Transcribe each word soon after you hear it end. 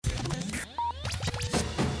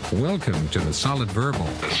Welcome to the Solid Verbal.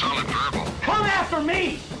 Come after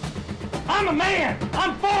me! I'm a man!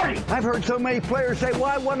 I'm 40! I've heard so many players say, well,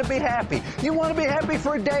 I want to be happy. You want to be happy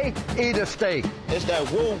for a day? Eat a steak. It's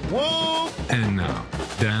that woo-woo! And now,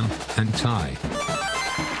 Dan and Ty.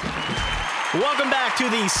 Welcome back to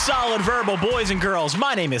the Solid Verbal, boys and girls.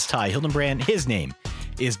 My name is Ty Hildenbrand. His name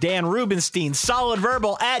is Dan Rubenstein.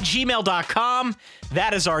 solidverbal@gmail.com.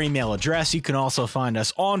 That is our email address. You can also find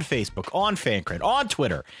us on Facebook, on FanCred, on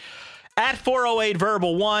Twitter, at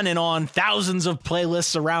 408verbal1, and on thousands of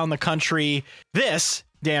playlists around the country. This,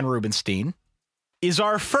 Dan Rubenstein, is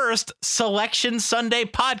our first Selection Sunday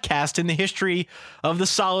podcast in the history of the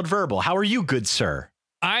Solid Verbal. How are you, good sir?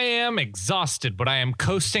 I am exhausted, but I am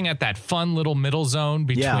coasting at that fun little middle zone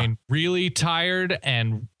between really tired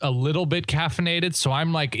and a little bit caffeinated. So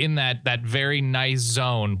I'm like in that very nice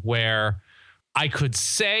zone where I could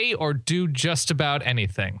say or do just about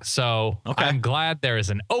anything. So I'm glad there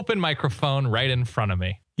is an open microphone right in front of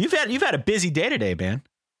me. You've had a busy day today, man.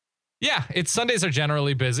 Yeah, Sundays are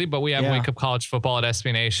generally busy, but we have Wake Up College Football at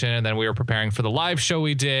SB Nation, and then we were preparing for the live show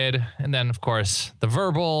we did, and then of course the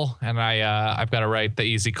Verbal, and I've got to write the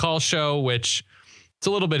Easy Call show, which it's a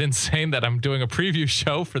little bit insane that I'm doing a preview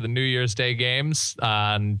show for the New Year's Day games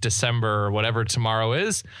on December or whatever tomorrow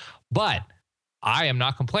is, but I am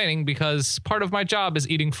not complaining because part of my job is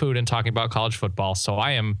eating food and talking about college football, so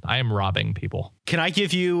I am robbing people. Can I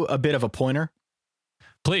give you a bit of a pointer?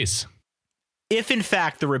 Please. If, in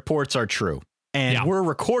fact, the reports are true, and we're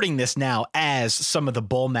recording this now as some of the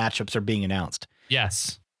bowl matchups are being announced.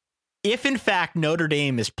 Yes. If, in fact, Notre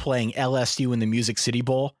Dame is playing LSU in the Music City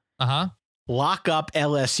Bowl, lock up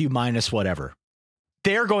LSU minus whatever.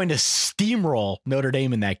 They're going to steamroll Notre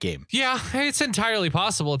Dame in that game. Yeah, it's entirely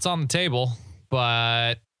possible. It's on the table,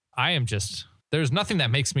 but there's nothing that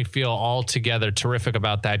makes me feel altogether terrific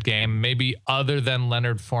about that game, maybe other than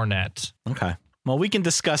Leonard Fournette. Okay. Well, we can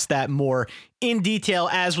discuss that more in detail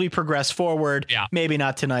as we progress forward. Yeah. Maybe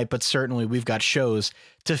not tonight, but certainly we've got shows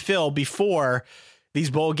to fill before these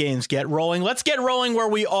bowl games get rolling. Let's get rolling where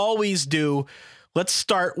we always do. Let's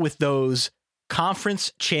start with those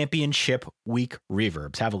Conference Championship Week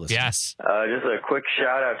reverbs. Have a listen. Yes. Just a quick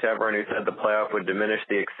shout out to everyone who said the playoff would diminish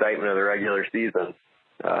the excitement of the regular season.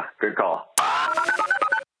 Good call.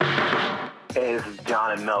 Hey, this is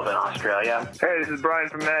John in Melbourne, Australia. Hey, this is Brian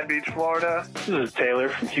from Mad Beach, Florida. This is Taylor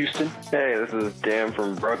from Houston. Hey, this is Dan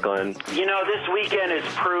from Brooklyn. You know, this weekend is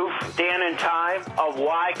proof, Dan and Ty, of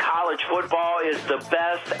why college football is the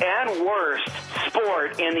best and worst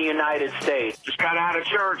sport in the United States. Just got out of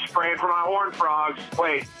church praying for my horned frogs.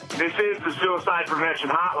 Wait, this is the suicide prevention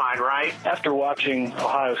hotline, right? After watching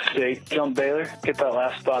Ohio State jump Baylor, get that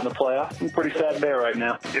last spot in the playoff, I'm pretty sad there right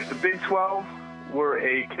now. If the Big 12 were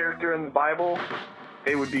a character in the Bible,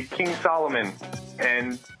 it would be King Solomon.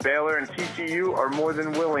 And Baylor and TCU are more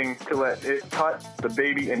than willing to let it cut the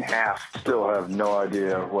baby in half. Still have no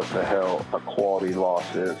idea what the hell a quality loss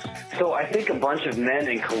is. So I think a bunch of men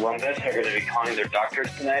in Columbus are going to be calling their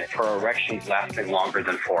doctors tonight for erections lasting longer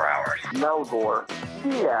than 4 hours. Melgore,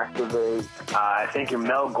 deactivate. I think your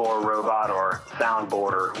Melgore robot or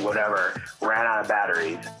soundboard or whatever ran out of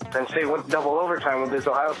batteries. Penn State went double overtime with this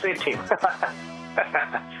Ohio State team.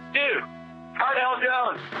 Dude, Cardell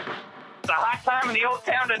Jones. It's a hot time in the old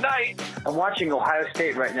town tonight. I'm watching Ohio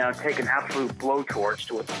State right now take an absolute blowtorch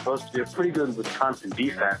to what's supposed to be a pretty good Wisconsin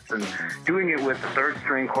defense and doing it with a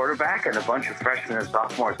third-string quarterback and a bunch of freshmen and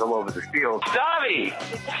sophomores all over the field. Stabby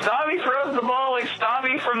throws the ball like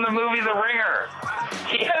Stabby from the movie The Ringer.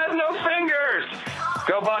 He has no fingers.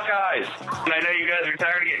 Go Buckeyes. I know you guys are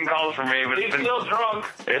tired of getting calls from me, but he's still drunk.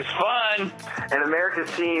 It's fun. And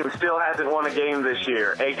America's team still hasn't won a game this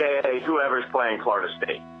year, a.k.a. whoever's playing Florida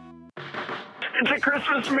State. It's a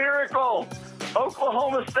Christmas miracle.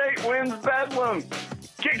 Oklahoma State wins Bedlam.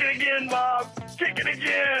 Kick it again, Bob. Kick it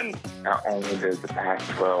again. Not only does the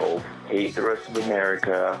Pac-12 hate the rest of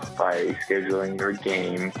America by scheduling their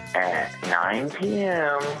game at 9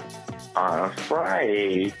 p.m. on a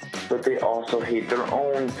Friday, but they also hate their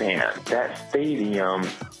own fans. That stadium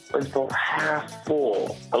was about half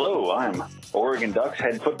full. Hello, I'm Oregon Ducks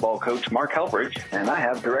head football coach Mark Helfrich, and I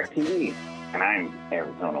have DirecTV. And I'm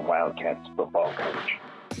Arizona Wildcats football coach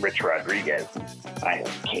Rich Rodriguez. I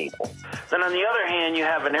have cable. Then on the other hand, you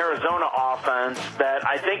have an Arizona offense that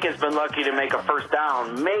I think has been lucky to make a first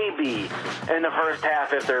down, maybe in the first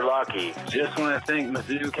half if they're lucky. Just when I think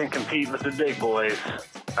Mizzou can compete with the big boys,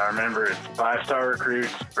 I remember it's 5-star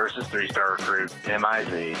recruits versus 3-star recruits,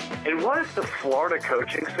 MIZ. And what if the Florida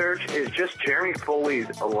coaching search is just Jeremy Foley's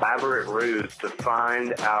elaborate ruse to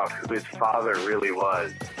find out who his father really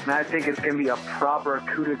was? And I think it's going to be a proper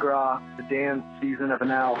coup de grace to Dan's season of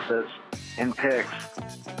analysis and picks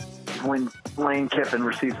when Lane Kiffin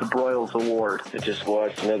receives the Broyles Award. I just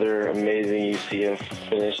watched another amazing UCF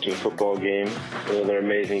finish to a football game. Another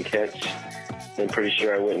amazing catch. I'm pretty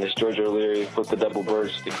sure I witnessed George O'Leary flip the double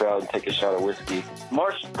birds to the crowd and take a shot of whiskey.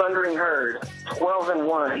 March Thundering Herd,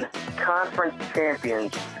 12-1, conference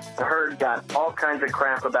champions. The Herd got all kinds of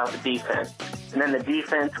crap about the defense. And then the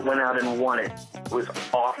defense went out and won it. It was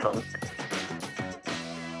awesome.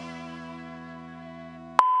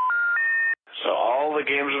 So all the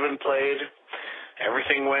games have been played.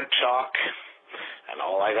 Everything went chalk. And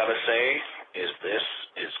all I got to say is this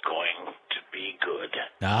is going to be good.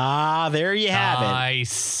 Ah, there you have it.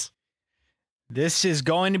 Nice. This is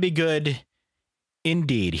going to be good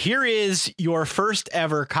indeed. Here is your first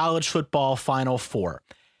ever college football Final Four.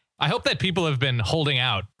 I hope that people have been holding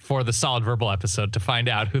out for the Solid Verbal episode to find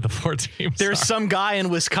out who the 4 teams There's are. some guy in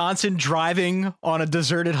Wisconsin driving on a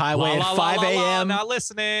deserted highway at 5 a.m. Not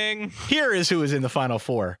listening. Here is who is in the Final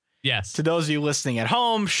Four. Yes. To those of you listening at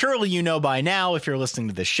home, surely you know by now, if you're listening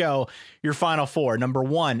to the show, your Final Four. Number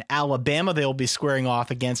 1, Alabama. They will be squaring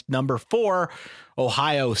off against number 4,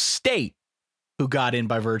 Ohio State, who got in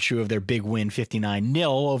by virtue of their big win 59-0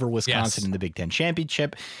 over Wisconsin in the Big Ten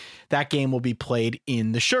Championship. That game will be played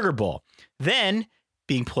in the Sugar Bowl. Then,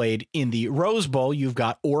 being played in the Rose Bowl, you've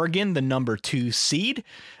got Oregon, the number 2 seed,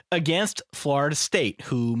 against Florida State,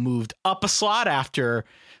 who moved up a slot after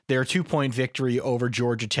their 2-point victory over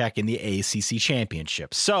Georgia Tech in the ACC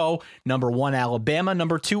Championship. So, number 1, Alabama,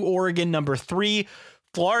 number 2, Oregon, number 3,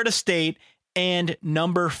 Florida State, and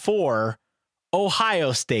number 4,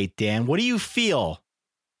 Ohio State. Dan, what do you feel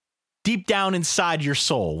deep down inside your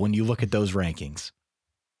soul when you look at those rankings?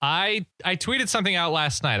 I tweeted something out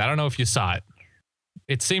last night. I don't know if you saw it.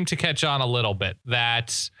 It seemed to catch on a little bit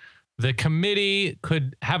that the committee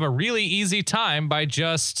could have a really easy time by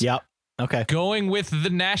just going with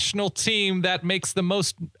the national team that makes the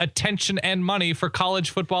most attention and money for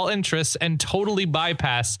college football interests and totally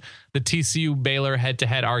bypass the TCU Baylor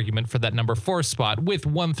head-to-head argument for that number 4 spot with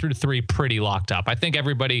 1 through 3 pretty locked up. I think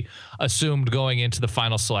everybody assumed going into the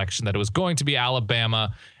final selection that it was going to be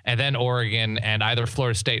Alabama and then Oregon and either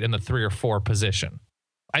Florida State in the 3 or 4 position.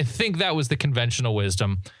 I think that was the conventional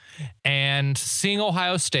wisdom. And seeing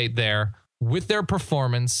Ohio State there with their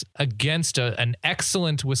performance against an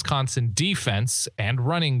excellent Wisconsin defense and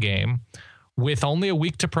running game, with only a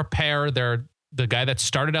week to prepare, the guy that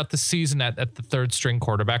started out the season at the 3rd string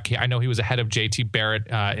quarterback. I know he was ahead of JT Barrett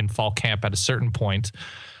in fall camp at a certain point.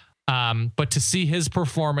 But to see his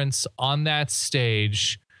performance on that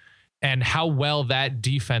stage and how well that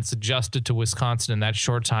defense adjusted to Wisconsin in that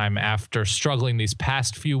short time after struggling these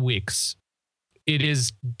past few weeks, it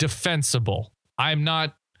is defensible. I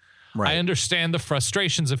understand the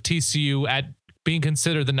frustrations of TCU at being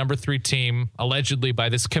considered the number 3 team allegedly by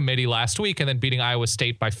this committee last week and then beating Iowa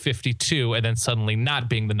State by 52 and then suddenly not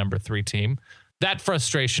being the number 3 team. That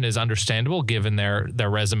frustration is understandable given their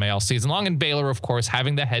resume all season long. And Baylor, of course,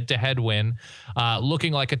 having the head-to-head win,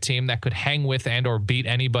 looking like a team that could hang with and or beat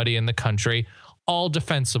anybody in the country, all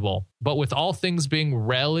defensible. But with all things being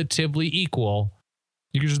relatively equal,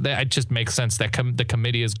 it just makes sense that the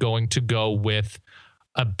committee is going to go with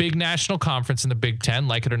a big national conference in the Big Ten,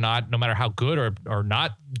 like it or not, no matter how good or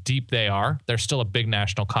not deep they are, they're still a big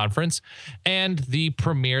national conference. And the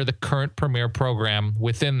current premier program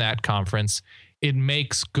within that conference, it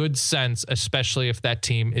makes good sense, especially if that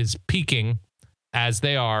team is peaking as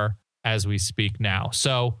they are as we speak now.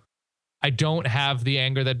 So I don't have the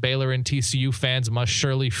anger that Baylor and TCU fans must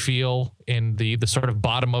surely feel in the sort of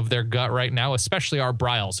bottom of their gut right now, especially Art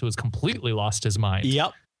Briles, who has completely lost his mind.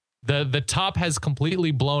 Yep. The top has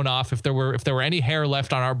completely blown off. If there were any hair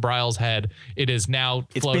left on Art Briles' head, it is now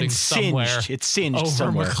floating somewhere. It's singed over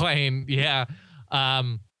somewhere. McLean. Yeah.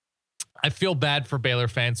 I feel bad for Baylor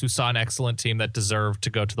fans who saw an excellent team that deserved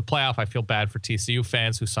to go to the playoff. I feel bad for TCU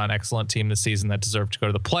fans who saw an excellent team this season that deserved to go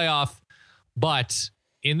to the playoff. But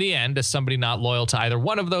in the end, as somebody not loyal to either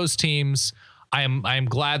one of those teams, I am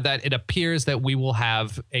glad that it appears that we will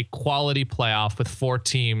have a quality playoff with 4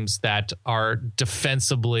 teams that are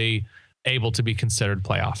defensively able to be considered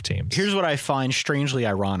playoff teams. Here's what I find strangely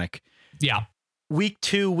ironic. Yeah. Week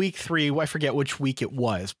 2, week 3, I forget which week it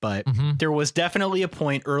was, but there was definitely a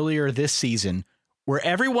point earlier this season where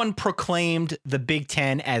everyone proclaimed the Big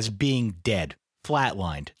Ten as being dead,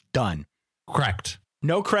 flatlined, done. Correct.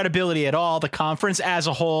 No credibility at all. The conference as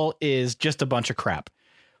a whole is just a bunch of crap.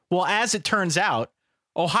 Well, as it turns out,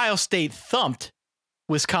 Ohio State thumped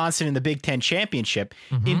Wisconsin in the Big Ten championship.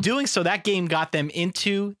 In doing so, that game got them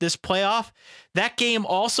into this playoff. That game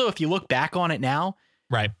also, if you look back on it now,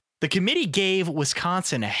 right, the committee gave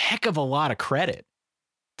Wisconsin a heck of a lot of credit.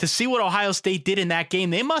 To see what Ohio State did in that game,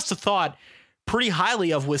 they must have thought pretty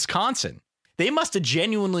highly of Wisconsin. They must have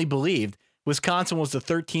genuinely believed Wisconsin was the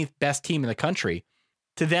 13th best team in the country,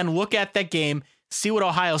 to then look at that game, see what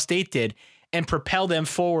Ohio State did, and propel them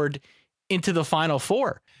forward into the Final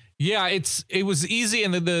Four. Yeah, it was easy,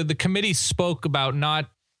 and the committee spoke about not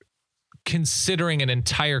considering an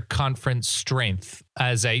entire conference strength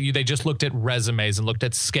they just looked at resumes and looked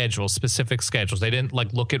at schedules, specific schedules. They didn't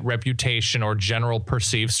look at reputation or general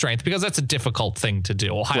perceived strength, because that's a difficult thing to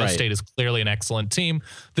do. Ohio State is clearly an excellent team.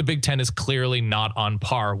 The Big Ten is clearly not on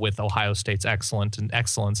par with Ohio State's excellence and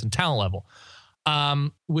talent level.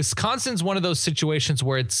 Wisconsin's one of those situations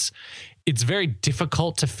where it's very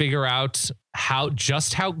difficult to figure out how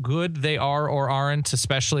good they are or aren't,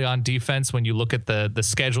 especially on defense. When you look at the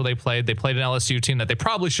schedule they played an LSU team that they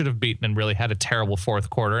probably should have beaten and really had a terrible fourth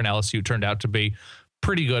quarter. And LSU turned out to be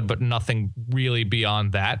pretty good, but nothing really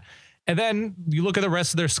beyond that. And then you look at the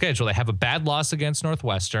rest of their schedule. They have a bad loss against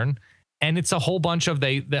Northwestern. And it's a whole bunch of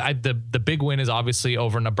the big win is obviously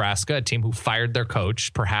over Nebraska, a team who fired their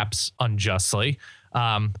coach, perhaps unjustly.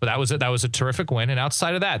 But that was a terrific win. And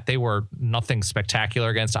outside of that, they were nothing spectacular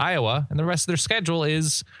against Iowa. And the rest of their schedule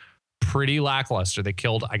is pretty lackluster. They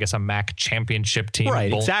killed, I guess, a MAC championship team.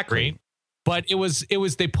 Right, exactly. But it was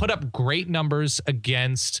they put up great numbers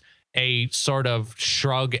against a sort of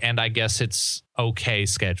shrug and I guess it's okay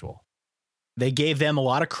schedule. They gave them a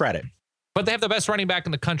lot of credit. But they have the best running back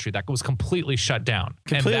in the country. That was completely shut down.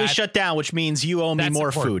 Shut down, which means you owe me more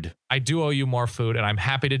food. I do owe you more food, and I'm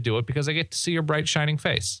happy to do it because I get to see your bright, shining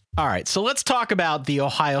face. All right, so let's talk about the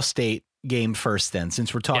Ohio State game first then,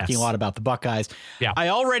 since we're talking a lot about the Buckeyes. Yeah. I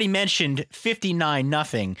already mentioned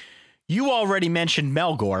 59-0. You already mentioned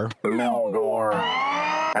Melgore.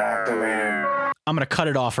 Activated. I'm going to cut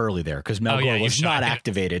it off early there because Melgore was not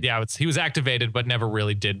activated. Yeah, he was activated, but never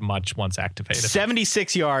really did much once activated.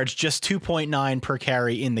 76 yards, just 2.9 per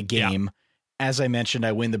carry in the game. Yeah. As I mentioned,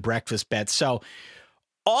 I win the breakfast bet. So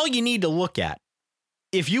all you need to look at,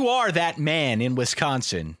 if you are that man in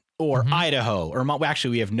Wisconsin or Idaho, or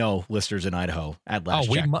actually we have no listeners in Idaho at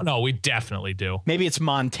last check. We definitely do. Maybe it's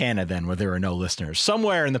Montana then, where there are no listeners.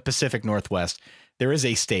 Somewhere in the Pacific Northwest, there is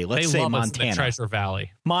a state. Let's say Montana. Treasure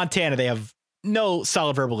Valley. Montana, they have no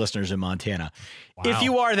Solid Verbal listeners in Montana. Wow. If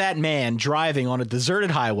you are that man driving on a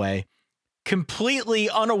deserted highway,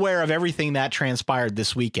 completely unaware of everything that transpired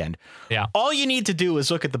this weekend, all you need to do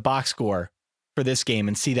is look at the box score for this game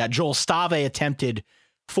and see that Joel Stave attempted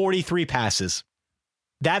 43 passes.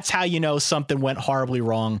 That's how you know something went horribly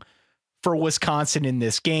wrong for Wisconsin in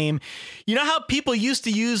this game. You know how people used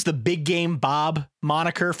to use the Big Game Bob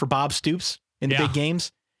moniker for Bob Stoops in the big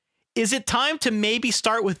games? Is it time to maybe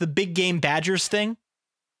start with the Big Game Badgers thing?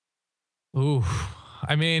 Ooh,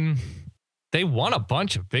 I mean, they won a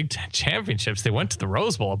bunch of Big Ten championships. They went to the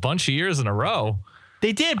Rose Bowl a bunch of years in a row.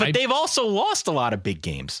 They did, but they've also lost a lot of big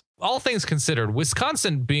games. All things considered,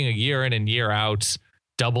 Wisconsin being a year in and year out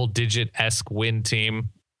double-digit-esque win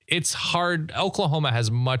team, it's hard. Oklahoma has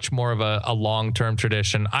much more of a long-term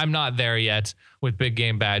tradition. I'm not there yet with Big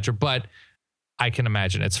Game Badger, but I can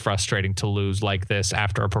imagine it's frustrating to lose like this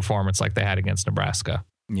after a performance like they had against Nebraska.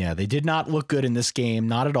 Yeah, they did not look good in this game.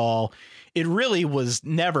 Not at all. It really was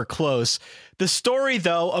never close. The story,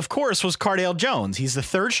 though, of course, was Cardale Jones. He's the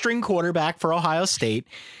third string quarterback for Ohio State.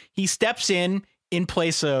 He steps in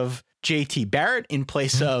place of JT Barrett, in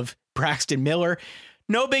place of Braxton Miller.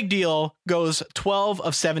 No big deal. Goes 12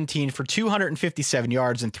 of 17 for 257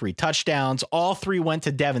 yards and 3 touchdowns. All 3 went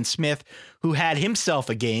to Devin Smith, who had himself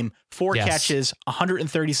a game, 4 catches,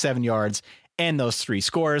 137 yards, and those 3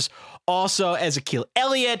 scores. Also, Ezekiel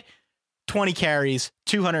Elliott, 20 carries,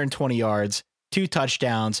 220 yards, 2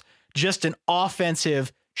 touchdowns. Just an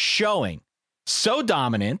offensive showing. So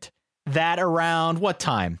dominant that around what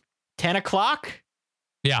time? 10 o'clock?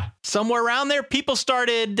 Yeah. Somewhere around there, people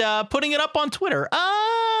started putting it up on Twitter.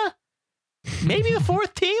 Maybe the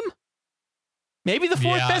 4th team? Maybe the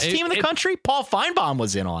 4th best team in the country? Paul Feinbaum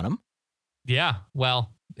was in on him. Yeah,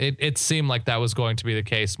 well, it seemed like that was going to be the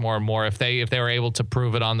case more and more. If they were able to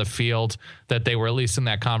prove it on the field that they were at least in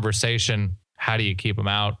that conversation, how do you keep them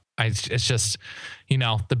out? It's just,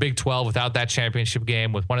 the Big 12 without that championship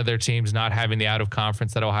game, with one of their teams not having the out of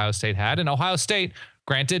conference that Ohio State had. And Ohio State,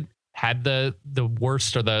 granted, had the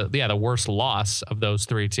worst or the worst loss of those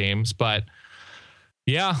 3 teams, but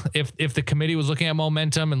Yeah, if the committee was looking at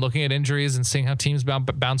momentum and looking at injuries and seeing how teams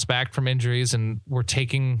bounce back from injuries, and we're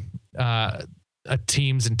taking a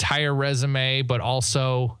team's entire resume, but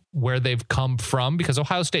also where they've come from, because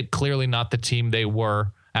Ohio State clearly not the team they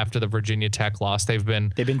were after the Virginia Tech loss. They've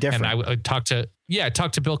been different. And I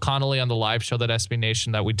talked to Bill Connolly on the live show that SB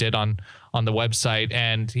Nation that we did on the website,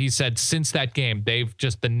 and he said since that game, they've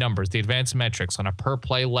just the numbers, the advanced metrics on a per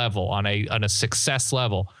play level, on a success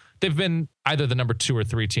level, they've been either the number 2 or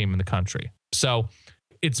 3 team in the country. So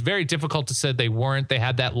it's very difficult to say they weren't. They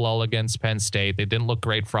had that lull against Penn State. They didn't look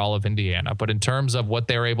great for all of Indiana, but in terms of what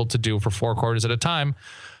they're able to do for 4 quarters at a time,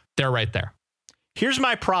 they're right there. Here's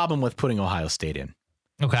my problem with putting Ohio State in.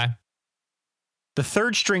 Okay. The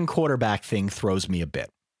third string quarterback thing throws me a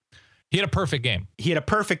bit. He had a perfect game.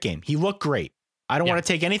 He looked great. I don't want to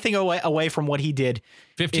take anything away from what he did.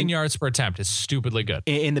 15 yards per attempt is stupidly good.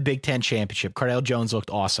 In the Big Ten championship, Cardale Jones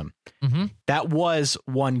looked awesome. Mm-hmm. That was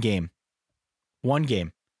one game.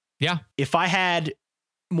 Yeah. If I had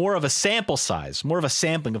more of a sample size, more of a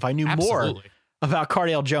sampling, if I knew more about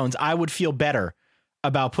Cardale Jones, I would feel better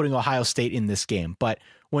about putting Ohio State in this game. But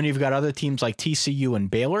when you've got other teams like TCU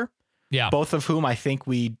and Baylor, both of whom I think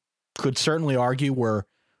we could certainly argue were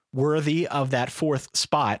worthy of that 4th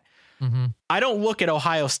spot, I don't look at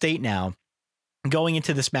Ohio State now going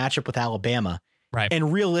into this matchup with Alabama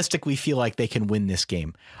and realistically feel like they can win this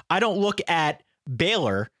game. I don't look at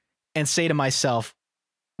Baylor and say to myself,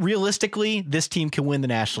 realistically, this team can win the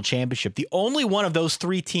national championship. The only one of those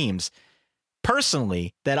 3 teams,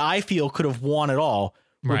 personally, that I feel could have won it all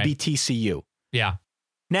would be TCU. Yeah.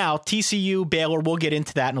 Now, TCU, Baylor, we'll get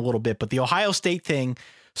into that in a little bit, but the Ohio State thing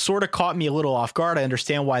sort of caught me a little off guard. I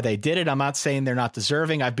understand why they did it. I'm not saying they're not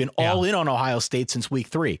deserving. I've been all in on Ohio State since week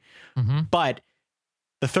 3. But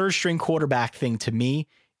the third string quarterback thing to me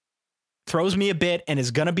throws me a bit and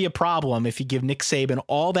is going to be a problem if you give Nick Saban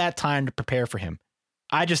all that time to prepare for him.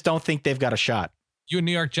 I just don't think they've got a shot. You a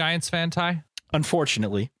New York Giants fan, Ty?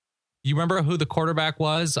 Unfortunately. You remember who the quarterback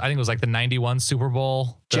was? I think it was like the 91 Super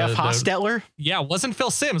Bowl. Jeff Hostetler? Yeah, it wasn't Phil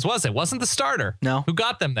Simms, was it? Wasn't the starter. No. Who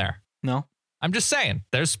got them there? No. I'm just saying,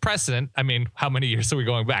 there's precedent. I mean, how many years are we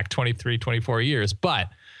going back? 23, 24 years. But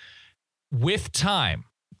with time,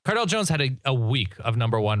 Cardale Jones had a week of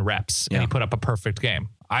number 1 reps, and he put up a perfect game.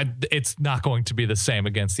 It's not going to be the same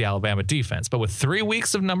against the Alabama defense. But with 3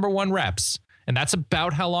 weeks of number 1 reps, and that's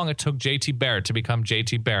about how long it took JT Barrett to become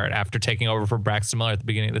JT Barrett after taking over for Braxton Miller at the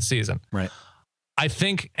beginning of the season. Right. I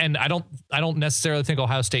think, and I don't necessarily think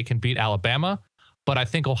Ohio State can beat Alabama, but I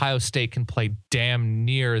think Ohio State can play damn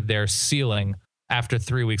near their ceiling after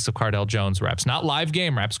 3 weeks of Cardale Jones reps. Not live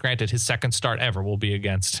game reps. Granted, his second start ever will be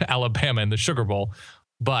against Alabama in the Sugar Bowl,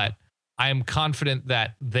 but I am confident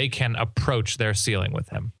that they can approach their ceiling with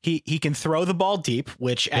him. He can throw the ball deep,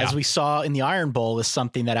 which, as we saw in the Iron Bowl, is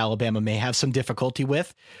something that Alabama may have some difficulty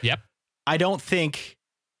with. Yep. I don't think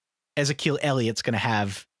Ezekiel Elliott's going to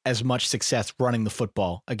have as much success running the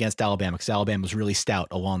football against Alabama, because Alabama was really stout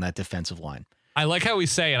along that defensive line. I like how we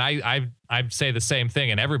say, and I say the same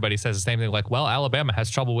thing, and everybody says the same thing, like, well, Alabama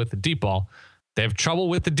has trouble with the deep ball. They have trouble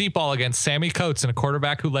with the deep ball against Sammy Coates, and a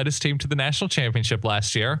quarterback who led his team to the national championship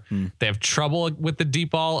last year. They have trouble with the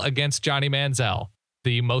deep ball against Johnny Manziel,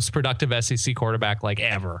 the most productive SEC quarterback like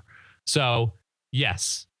ever. So,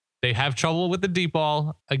 yes, they have trouble with the deep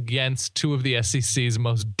ball against 2 of the SEC's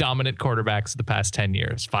most dominant quarterbacks of the past 5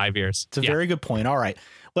 years. It's a very good point. All right.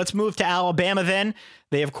 Let's move to Alabama then.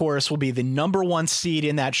 They, of course, will be the number 1 seed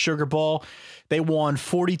in that Sugar Bowl. They won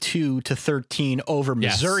 42-13 over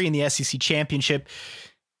Missouri in the SEC championship.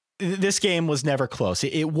 This game was never close.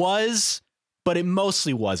 It was, but it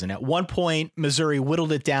mostly wasn't. At one point, Missouri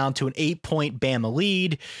whittled it down to an 8-point Bama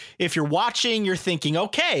lead. If you're watching, you're thinking,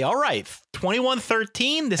 okay, all right,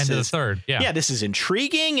 21-13. This is third. Yeah, this is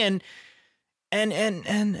intriguing, and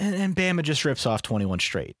Bama just rips off 21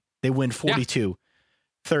 straight. They win 42-13.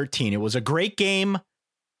 It was a great game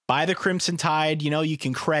by the Crimson Tide. You know, you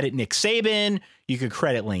can credit Nick Saban, you could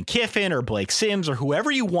credit Lane Kiffin or Blake Sims or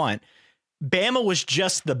whoever you want. Bama was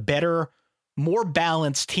just the better, more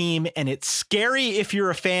balanced team, and it's scary if you're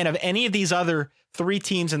a fan of any of these other 3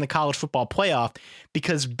 teams in the college football playoff,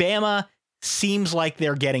 because Bama seems like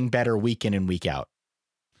they're getting better week in and week out.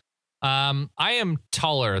 I am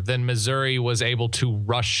taller than Missouri was able to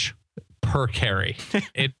rush per carry.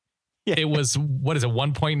 It was,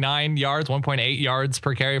 1.9 yards, 1.8 yards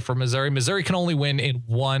per carry for Missouri. Missouri can only win in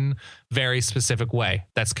one very specific way.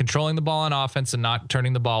 That's controlling the ball on offense and not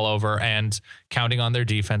turning the ball over, and counting on their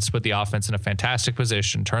defense to put the offense in a fantastic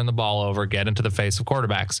position, turn the ball over, get into the face of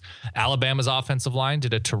quarterbacks. Alabama's offensive line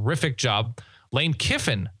did a terrific job. Lane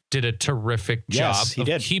Kiffin did a terrific job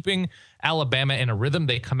of keeping Alabama in a rhythm.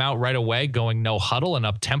 They come out right away going no huddle and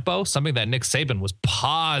up tempo, something that Nick Saban was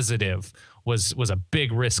positive was a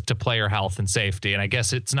big risk to player health and safety. And I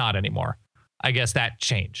guess it's not anymore. I guess that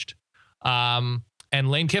changed. And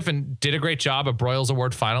Lane Kiffin did a great job, a Broyles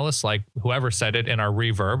Award finalist, like whoever said it in our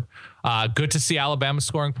reverb. Good to see Alabama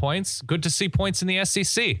scoring points. Good to see points in the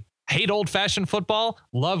SEC. Hate old-fashioned football.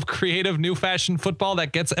 Love creative, new-fashioned football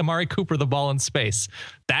that gets Amari Cooper the ball in space.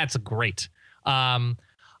 That's great. I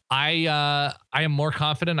am more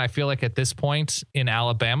confident, I feel like, at this point in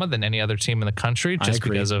Alabama than any other team in the country, just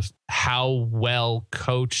because of how well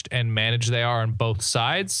coached and managed they are on both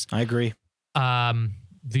sides. I agree.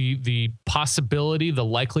 The possibility, the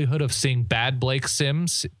likelihood of seeing bad Blake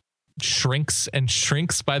Sims shrinks and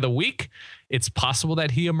shrinks by the week. It's possible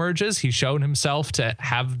that he emerges. He's shown himself to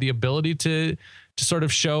have the ability to sort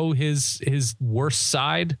of show his worst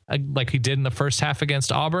side, like he did in the first half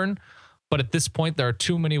against Auburn. But at this point, there are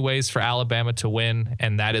too many ways for Alabama to win,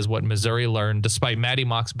 and that is what Missouri learned, despite Matty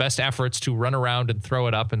Mock's best efforts to run around and throw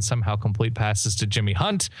it up and somehow complete passes to Jimmy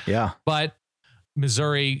Hunt. Yeah. But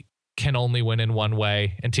Missouri can only win in one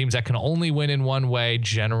way, and teams that can only win in one way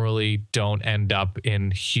generally don't end up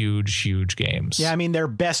in huge games. Yeah, I mean, their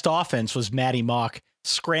best offense was Matty Mock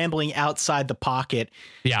scrambling outside the pocket.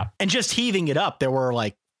 Yeah. And just heaving it up. There were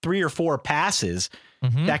like 3 or 4 passes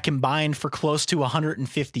that combined for close to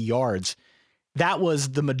 150 yards. That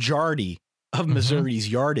was the majority of Missouri's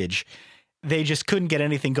yardage. They just couldn't get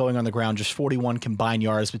anything going on the ground, just 41 combined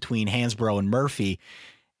yards between Hansbrough and Murphy.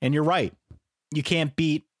 And you're right. You can't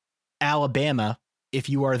beat Alabama if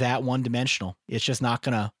you are that one-dimensional. It's just not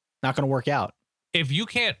gonna work out. If you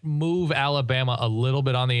can't move Alabama a little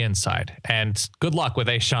bit on the inside, and good luck with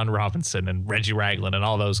Ashawn Robinson and Reggie Ragland and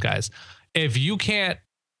all those guys, if you can't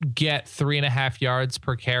get 3.5 yards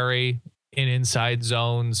per carry in inside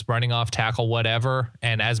zones, running off tackle, whatever,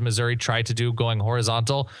 and as Missouri tried to do going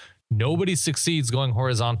horizontal, nobody succeeds going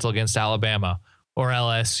horizontal against Alabama or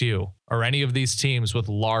LSU or any of these teams with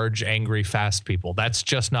large, angry, fast people. That's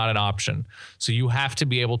just not an option. So you have to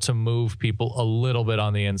be able to move people a little bit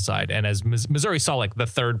on the inside. And as Missouri saw, like the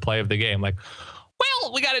third play of the game, like,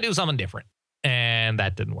 well, we got to do something different. And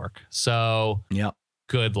that didn't work. So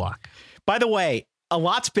good luck. By the way, a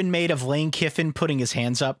lot's been made of Lane Kiffin putting his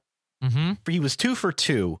hands up. He was 2 for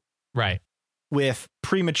 2. Right. With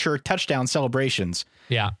premature touchdown celebrations.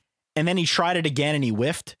 Yeah. And then he tried it again and he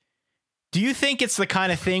whiffed. Do you think it's the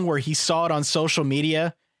kind of thing where he saw it on social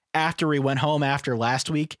media after he went home after last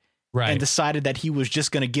week and decided that he was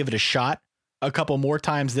just going to give it a shot a couple more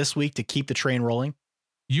times this week to keep the train rolling?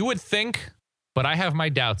 You would think, but I have my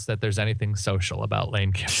doubts that there's anything social about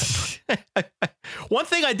Lane Kiffin. One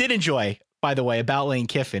thing I did enjoy, by the way, about Lane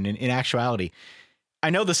Kiffin in actuality, I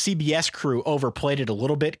know the CBS crew overplayed it a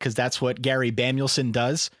little bit because that's what Gary Bamulson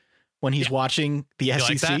does when he's watching the SEC.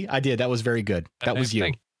 Like that? I did. That was very good. That was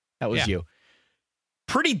you. That was you.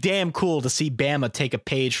 Pretty damn cool to see Bama take a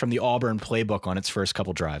page from the Auburn playbook on its first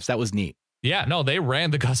couple drives. That was neat. Yeah, no, they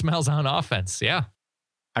ran the Gus Malzahn offense. Yeah.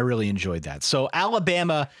 I really enjoyed that. So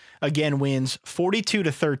Alabama again wins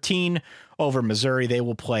 42-13 over Missouri. They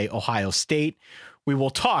will play Ohio State. We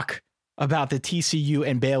will talk about the TCU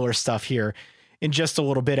and Baylor stuff here in just a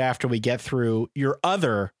little bit after we get through your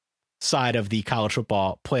other side of the college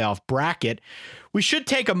football playoff bracket. We should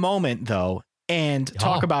take a moment though and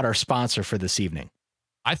talk about our sponsor for this evening.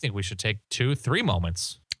 I think we should take 2-3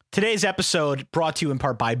 moments. Today's episode brought to you in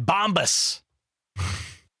part by Bombas.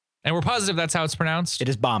 And we're positive that's how it's pronounced. It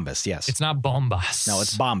is Bombas, yes. It's not Bombas. No,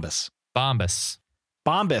 it's Bombas. Bombas.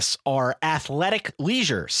 Bombas are athletic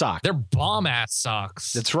leisure socks. They're bomb-ass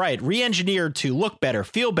socks. That's right. Re-engineered to look better,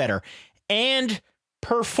 feel better, and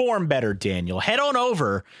perform better, Daniel. Head on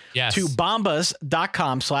over to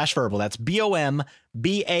bombas.com/verbal. That's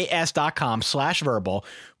BOMBAS.com/verbal.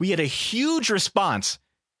 We had a huge response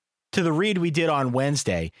to the read we did on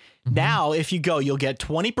Wednesday. Now, if you go, you'll get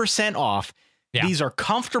 20% off. Yeah. These are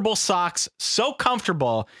comfortable socks, so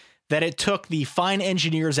comfortable that it took the fine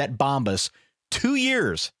engineers at Bombas 2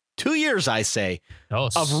 years, I say,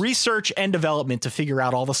 of research and development to figure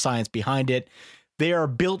out all the science behind it. They are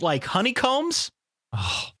built like honeycombs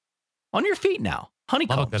on your feet now.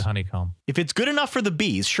 Honeycombs. Love a good honeycomb. If it's good enough for the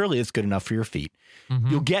bees, surely it's good enough for your feet.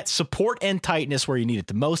 You'll get support and tightness where you need it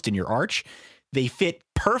the most in your arch. They fit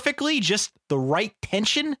perfectly, just the right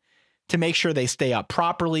tension to make sure they stay up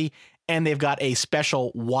properly. And they've got a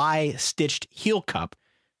special Y-stitched heel cup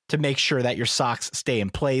to make sure that your socks stay in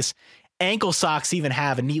place. Ankle socks even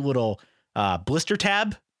have a neat little blister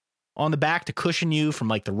tab on the back to cushion you from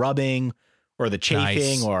like the rubbing or the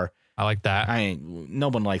chafing. Nice. Or I like that. No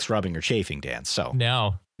one likes rubbing or chafing, Dan. So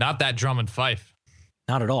no, Not that drum and fife.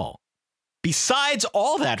 Not at all. Besides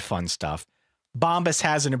all that fun stuff, Bombas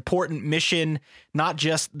has an important mission, not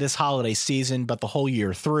just this holiday season, but the whole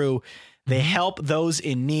year through. They help those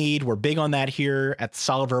in need. We're big on that here at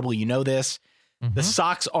Solid Verbal. You know this. The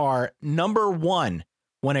socks are number one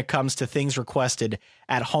when it comes to things requested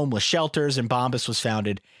at homeless shelters, and Bombas was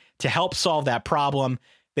founded to help solve that problem.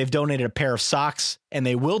 They've donated a pair of socks, and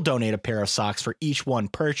they will donate a pair of socks for each one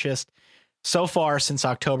purchased. So far, since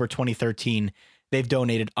October 2013, they've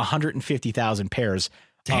donated 150,000 pairs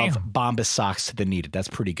of Bombas socks to the needed. That's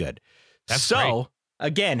pretty good. That's great.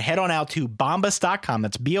 Again, head on out to bombas.com.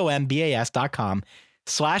 That's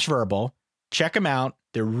bombas.com/verbal. Check them out.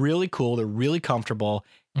 They're really cool. They're really comfortable.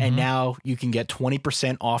 And now you can get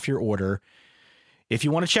 20% off your order if you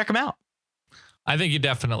want to check them out. I think you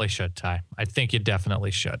definitely should, Ty. I think you definitely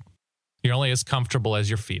should. You're only as comfortable as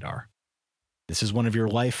your feet are. This is one of your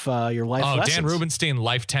life lessons. Dan Rubenstein,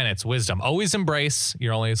 life tenets, wisdom. Always embrace.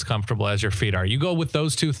 You're only as comfortable as your feet are. You go with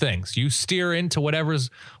those two things. You steer into whatever's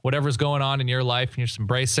going on in your life, and you just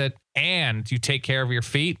embrace it, and you take care of your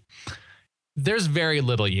feet. There's very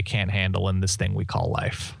little you can't handle in this thing we call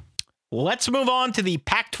life. Let's move on to the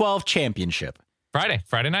Pac-12 championship. Friday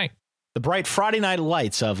night. The bright Friday night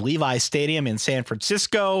lights of Levi's Stadium in San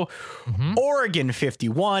Francisco. Oregon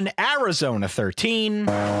 51, Arizona 13.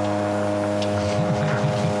 Bit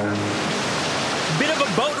of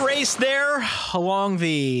a boat race there along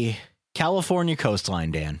the California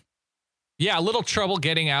coastline, Dan. Yeah, a little trouble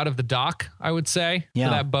getting out of the dock, I would say, for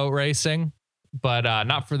that boat racing. But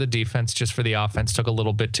not for the defense, just for the offense. Took a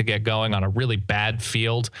little bit to get going on a really bad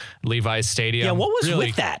field, Levi's Stadium. Yeah, what was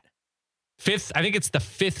with that? I think it's the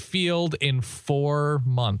fifth field in 4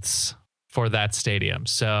 months for that stadium.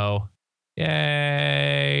 So,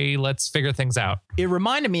 yay, let's figure things out. It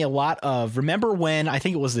reminded me a lot of, remember when I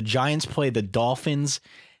think it was the Giants played the Dolphins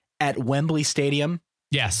at Wembley Stadium?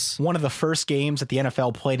 Yes. One of the first games that the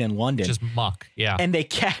NFL played in London. Just muck, yeah. And they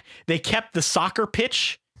kept the soccer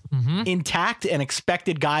pitch intact and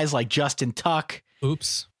expected guys like Justin Tuck.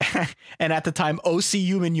 Oops. And at the time,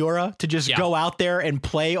 O.C. Umenyiora to just go out there and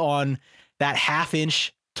play on that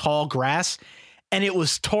half-inch tall grass. And it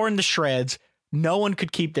was torn to shreds. No one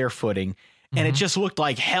could keep their footing. And it just looked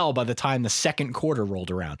like hell by the time the second quarter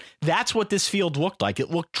rolled around. That's what this field looked like.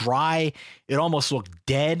 It looked dry. It almost looked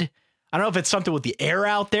dead. I don't know if it's something with the air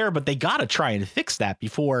out there, but they got to try and fix that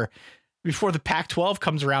before the Pac-12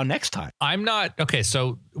 comes around next time. Okay,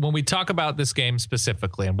 so when we talk about this game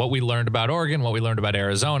specifically and what we learned about Oregon, what we learned about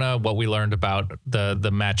Arizona, what we learned about the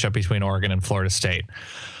matchup between Oregon and Florida State,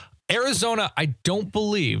 Arizona, I don't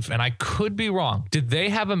believe, and I could be wrong, did they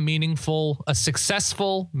have a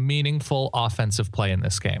successful, meaningful offensive play in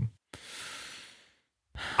this game?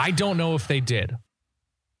 I don't know if they did.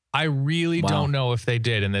 I really don't know if they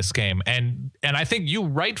did in this game. And I think you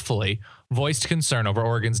rightfully voiced concern over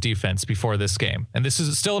Oregon's defense before this game. And this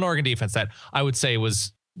is still an Oregon defense that I would say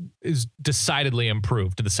is decidedly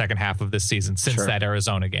improved in the second half of this season since that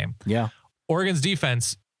Arizona game. Yeah. Oregon's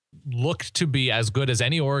defense looked to be as good as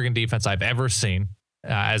any Oregon defense I've ever seen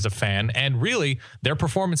as a fan. And really, their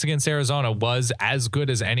performance against Arizona was as good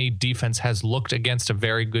as any defense has looked against a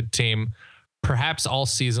very good team, perhaps all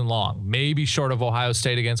season long, maybe short of Ohio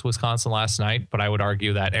State against Wisconsin last night. But I would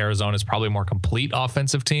argue that Arizona is probably a more complete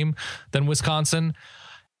offensive team than Wisconsin,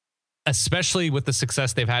 especially with the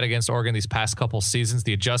success they've had against Oregon these past couple seasons.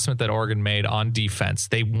 The adjustment that Oregon made on defense,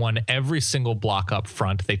 they won every single block up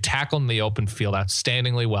front. They tackled in the open field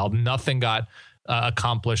outstandingly well. Nothing got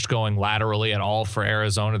accomplished going laterally at all for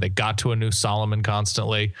Arizona. They got to a new Solomon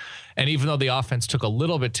constantly. And even though the offense took a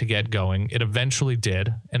little bit to get going, it eventually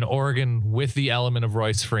did. And Oregon, with the element of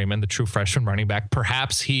Royce Freeman, the true freshman running back,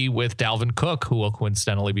 perhaps he with Dalvin Cook, who will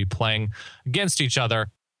coincidentally be playing against each other,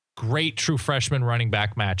 great true freshman running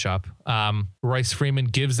back matchup. Royce Freeman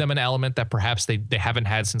gives them an element that perhaps they haven't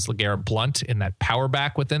had since LeGarrette Blount in that power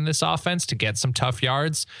back within this offense to get some tough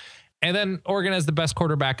yards. And then Oregon has the best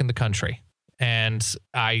quarterback in the country. And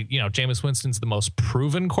Jameis Winston's the most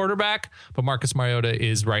proven quarterback, but Marcus Mariota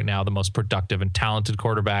is right now the most productive and talented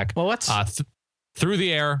quarterback. Well, let's through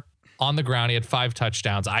the air, on the ground. He had 5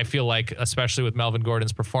 touchdowns. I feel like, especially with Melvin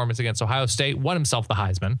Gordon's performance against Ohio State, won himself the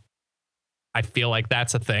Heisman. I feel like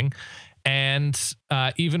that's a thing. And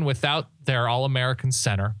even without their All-American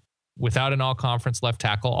center, without an all-conference left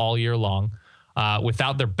tackle all year long,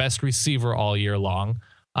 without their best receiver all year long,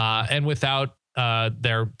 and without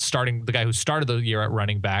the guy who started the year at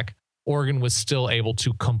running back, Oregon was still able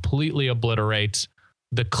to completely obliterate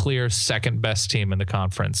the clear second best team in the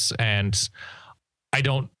conference. And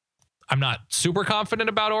I'm not super confident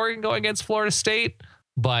about Oregon going against Florida State,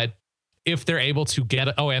 but if they're able to get,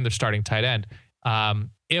 and they're starting tight end.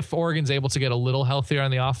 If Oregon's able to get a little healthier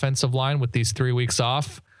on the offensive line with these 3 weeks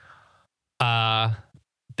off,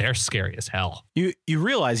 they're scary as hell. You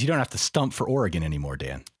realize you don't have to stump for Oregon anymore,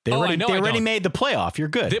 Dan. They already made the playoff. You're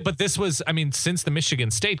good. But this was, I mean, since the Michigan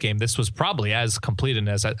State game, this was probably as complete and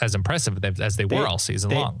as impressive as they were all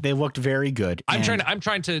season long. They looked very good. I'm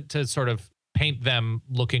trying to sort of paint them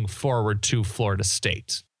looking forward to Florida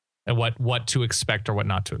State and what to expect or what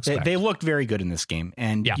not to expect. They looked very good in this game,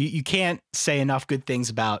 and you can't say enough good things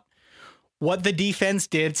about what the defense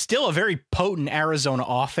did. Still a very potent Arizona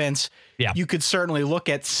offense. Yeah. You could certainly look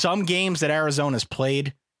at some games that Arizona's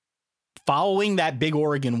played following that big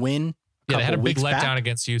Oregon win. Yeah, they had a big letdown back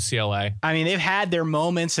against UCLA. I mean, they've had their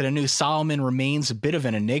moments, and Anu Solomon remains a bit of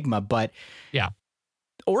an enigma, but yeah,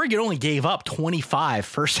 Oregon only gave up 25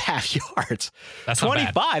 first half yards. That's 25.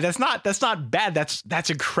 Not bad. That's not bad. That's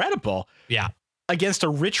incredible. Yeah. Against a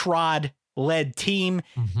Rich Rod led team.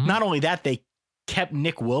 Mm-hmm. Not only that, they kept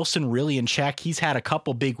Nick Wilson really in check. He's had a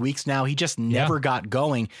couple big weeks now. He just never got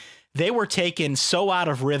going. They were taken so out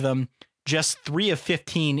of rhythm, just 3 of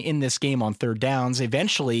 15 in this game on third downs.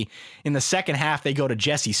 Eventually, in the second half, they go to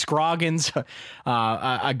Jesse Scroggins,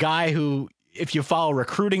 a guy who, if you follow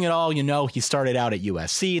recruiting at all, you know he started out at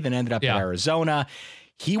USC, then ended up at Arizona.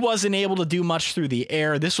 He wasn't able to do much through the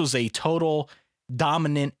air. This was a total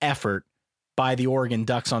dominant effort by the Oregon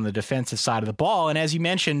Ducks on the defensive side of the ball. And as you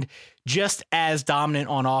mentioned, just as dominant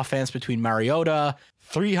on offense between Mariota,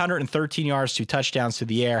 313 yards, 2 touchdowns to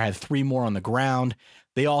the air, had 3 more on the ground.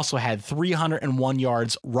 They also had 301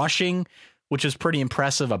 yards rushing, which is pretty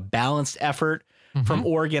impressive, a balanced effort from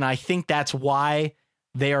Oregon. I think that's why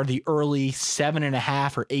they are the early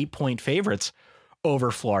 7.5 or 8 point favorites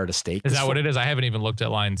over Florida State. Is that what it is? I haven't even looked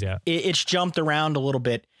at lines yet. It's jumped around a little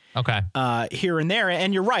bit. Okay. Here and there.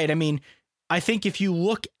 And you're right. I mean, I think if you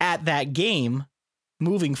look at that game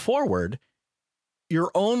moving forward,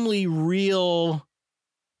 your only real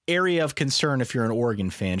area of concern, if you're an Oregon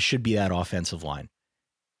fan, should be that offensive line.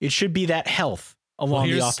 It should be that health along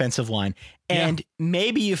the offensive line. And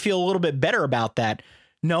maybe you feel a little bit better about that,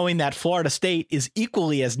 knowing that Florida State is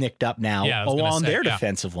equally as nicked up now along their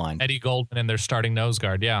defensive line. Eddie Goldman and their starting nose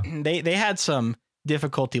guard. Yeah. They had some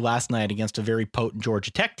difficulty last night against a very potent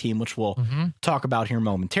Georgia Tech team, which we'll talk about here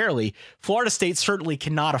momentarily. Florida State certainly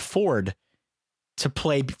cannot afford to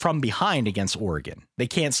play from behind against Oregon. They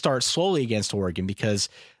can't start slowly against Oregon because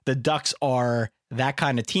the Ducks are that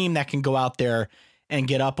kind of team that can go out there and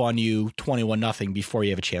get up on you 21-0 before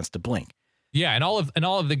you have a chance to blink. Yeah, and all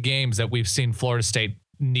of the games that we've seen Florida State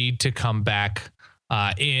need to come back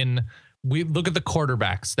in. We look at the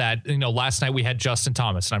quarterbacks that, last night we had Justin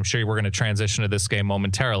Thomas, and I'm sure we're going to transition to this game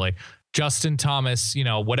momentarily. Justin Thomas,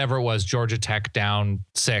 whatever it was, Georgia Tech down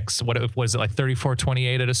 6. What was it, like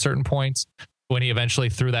 34-28 at a certain point when he eventually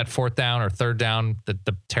threw that 4th down or 3rd down,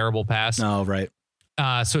 the terrible pass. Oh, right.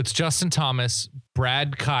 So it's Justin Thomas,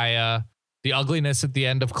 Brad Kaya, the ugliness at the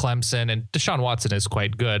end of Clemson, and Deshaun Watson is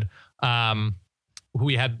quite good.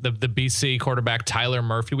 We had the BC quarterback, Tyler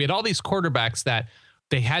Murphy. We had all these quarterbacks that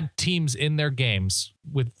they had teams in their games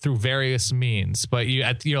through various means, but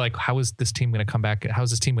you're like, how is this team going to come back? How is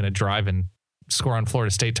this team going to drive and score on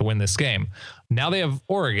Florida State to win this game? Now they have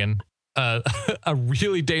Oregon, a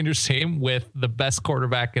really dangerous team with the best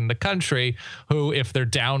quarterback in the country, who, if they're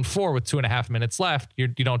down 4 with 2.5 minutes left, you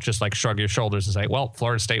don't just like shrug your shoulders and say, well,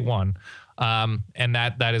 Florida State won. And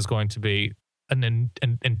that is going to be an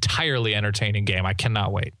entirely entertaining game. I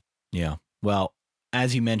cannot wait. Yeah. Well,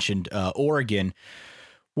 as you mentioned, Oregon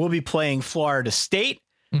will be playing Florida State.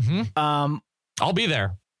 I'll be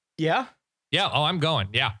there. Yeah. Yeah. Oh, I'm going.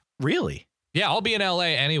 Yeah. Really? Yeah. I'll be in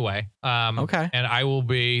LA anyway. Okay. And I will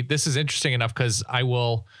be, this is interesting enough because I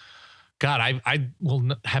will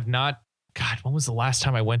have not, when was the last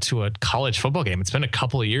time I went to a college football game? It's been a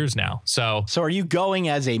couple of years now. So are you going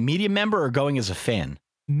as a media member or going as a fan?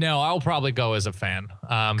 No, I'll probably go as a fan.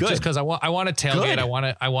 Just because I want to tailgate.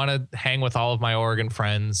 Good. I want to hang with all of my Oregon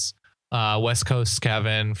friends, West Coast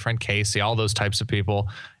Kevin, friend Casey, all those types of people.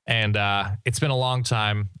 And it's been a long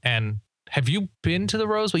time. And have you been to the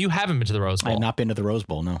Rose Bowl? You haven't been to the Rose Bowl. I have not been to the Rose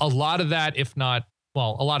Bowl. No. A lot of that, if not,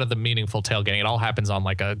 well, a lot of the meaningful tailgating, it all happens on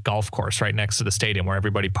like a golf course right next to the stadium where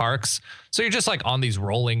everybody parks. So you're just like on these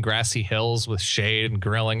rolling grassy hills with shade and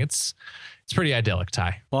grilling. It's pretty idyllic,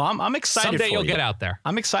 Ty. Well, I'm excited. Someday for you'll you. get out there.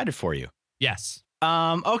 I'm excited for you. Yes.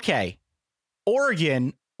 Okay.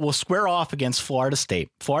 Oregon will square off against Florida State.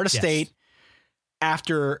 Florida State,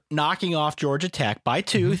 after knocking off Georgia Tech by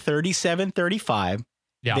 2, 37-35,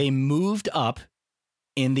 they moved up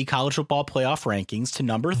in the college football playoff rankings to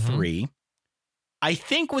number 3. I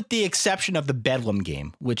think with the exception of the Bedlam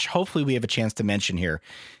game, which hopefully we have a chance to mention here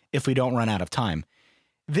if we don't run out of time,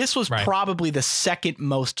 this was probably the second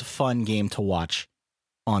most fun game to watch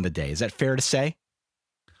on the day. Is that fair to say?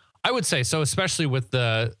 I would say so, especially with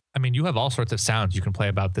you have all sorts of sounds you can play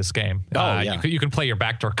about this game. You can play your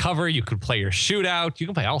backdoor cover. You can play your shootout. You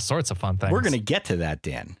can play all sorts of fun things. We're going to get to that,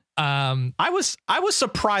 Dan. I was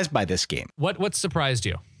surprised by this game. What surprised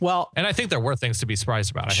you? Well, and I think there were things to be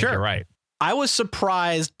surprised about. I think you're right. I was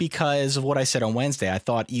surprised because of what I said on Wednesday. I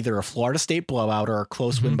thought either a Florida State blowout or a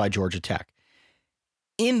close win by Georgia Tech.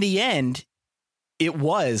 In the end, it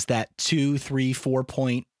was that 2, 3, 4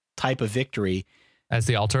 point type of victory. As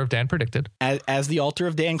the altar of Dan predicted. As the altar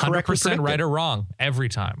of Dan correctly 100% predicted. right or wrong every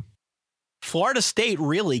time. Florida State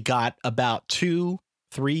really got about 2,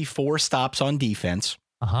 3, 4 stops on defense.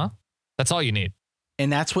 That's all you need.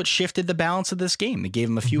 And that's what shifted the balance of this game. They gave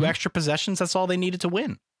them a few extra possessions. That's all they needed to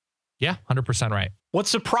win. Yeah, 100% right. What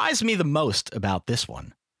surprised me the most about this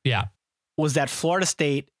one was that Florida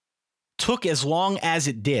State took as long as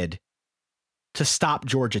it did to stop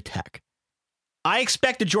Georgia Tech. I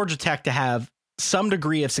expected Georgia Tech to have some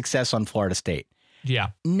degree of success on Florida State. Yeah.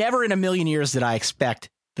 Never in a million years did I expect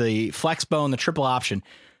the flex bone, the triple option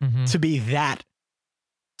to be that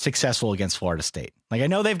successful against Florida State. Like, I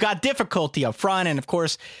know they've got difficulty up front, and of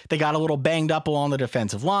course they got a little banged up along the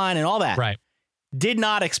defensive line and all that. Right. Did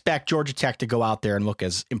not expect Georgia Tech to go out there and look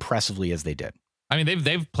as impressively as they did. I mean,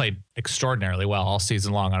 they've played extraordinarily well all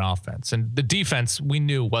season long on offense, and the defense we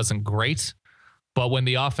knew wasn't great, but when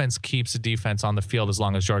the offense keeps the defense on the field as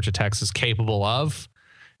long as Georgia Tech is capable of,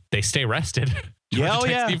 they stay rested. Georgia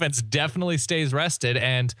Tech's defense definitely stays rested,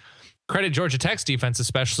 and credit Georgia Tech's defense,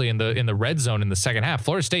 especially in the red zone in the second half.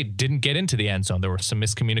 Florida State didn't get into the end zone. There were some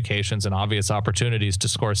miscommunications and obvious opportunities to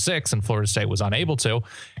score 6, and Florida State was unable to,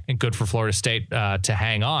 and good for Florida State to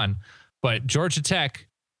hang on. But Georgia Tech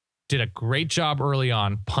did a great job early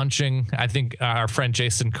on punching. I think our friend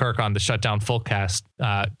Jason Kirk on the Shutdown Fullcast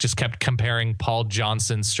just kept comparing Paul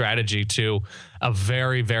Johnson's strategy to a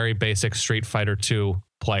very, very basic Street Fighter 2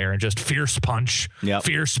 player, and just fierce punch,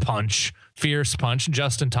 fierce punch, fierce punch.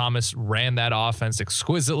 Justin Thomas ran that offense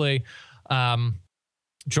exquisitely.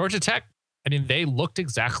 Georgia Tech, I mean, they looked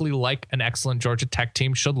exactly like an excellent Georgia Tech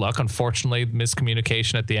team should look. Unfortunately,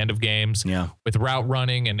 miscommunication at the end of games with route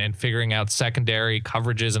running and figuring out secondary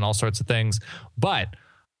coverages and all sorts of things. But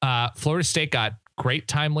Florida State got great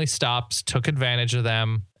timely stops, took advantage of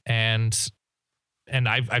them. And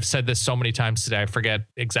I've said this so many times today, I forget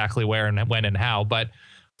exactly where and when and how, but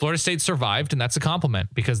Florida State survived, and that's a compliment,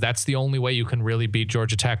 because that's the only way you can really beat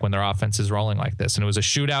Georgia Tech when their offense is rolling like this. And it was a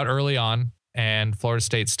shootout early on, and Florida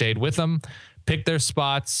State stayed with them, picked their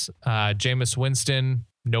spots. Jameis Winston,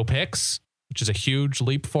 no picks, which is a huge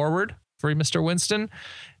leap forward for Mr. Winston.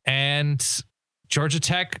 And Georgia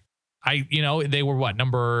Tech, they were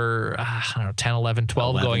number 10, 11,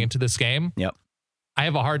 12 going into this game. Yep. I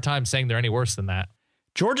have a hard time saying they're any worse than that.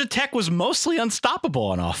 Georgia Tech was mostly unstoppable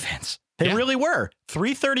on offense. They really were.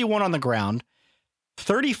 331 on the ground,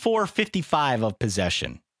 34-55 of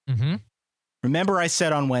possession. Remember, I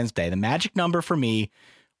said on Wednesday, the magic number for me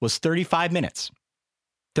was 35 minutes,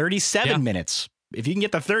 37 minutes. If you can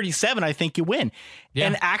get to 37, I think you win.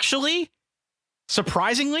 And actually,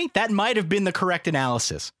 surprisingly, that might have been the correct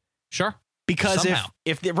analysis. Sure. Because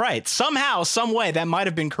somehow, some way, that might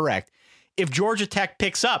have been correct. If Georgia Tech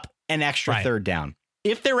picks up an extra third down,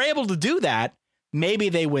 if they're able to do that, maybe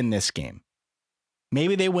they win this game.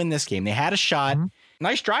 They had a shot.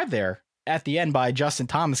 Nice drive there at the end by Justin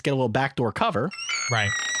Thomas. Get a little backdoor cover. Right.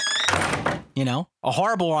 A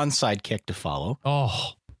horrible onside kick to follow.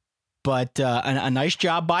 Oh. But a nice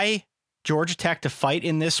job by Georgia Tech to fight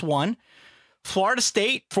in this one. Florida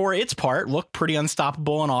State, for its part, looked pretty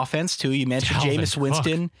unstoppable on offense, too. You mentioned Jameis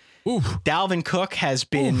Winston. Dalvin Cook has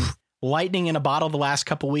been lightning in a bottle the last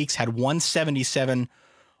couple weeks, had 177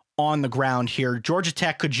 on the ground here. Georgia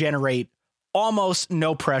Tech could generate almost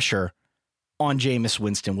no pressure on Jameis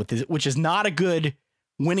Winston, which is not a good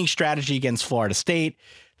winning strategy against Florida State.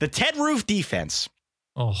 The Ted Roof defense.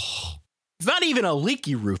 It's not even a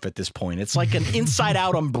leaky roof at this point. It's like an inside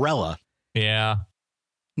out umbrella. Yeah.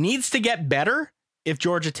 Needs to get better if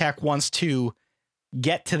Georgia Tech wants to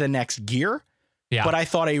get to the next gear. Yeah. But I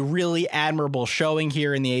thought a really admirable showing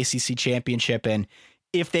here in the ACC championship. And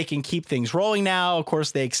if they can keep things rolling now, of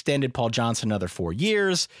course, they extended Paul Johnson another 4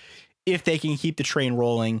 years. If they can keep the train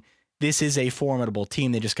rolling, this is a formidable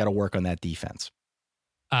team. They just got to work on that defense.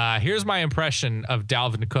 Here's my impression of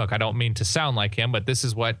Dalvin Cook. I don't mean to sound like him, but this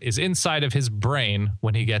is what is inside of his brain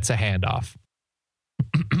when he gets a handoff.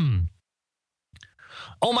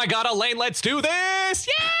 Oh my God, Elaine, let's do this.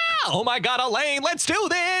 Yeah. Oh my God, Elaine, let's do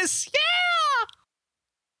this. Yeah.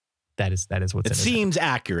 That is what's in it. It seems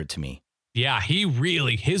accurate to me. Yeah,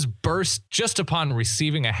 his burst just upon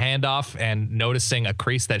receiving a handoff and noticing a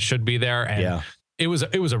crease that should be there. And it was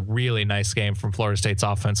a really nice game from Florida State's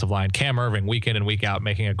offensive line. Cam Irving, week in and week out,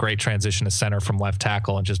 making a great transition to center from left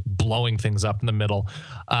tackle and just blowing things up in the middle.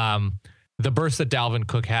 The burst that Dalvin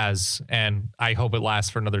Cook has, and I hope it lasts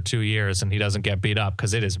for another 2 years and he doesn't get beat up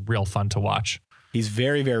because it is real fun to watch. He's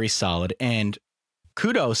very, very solid. And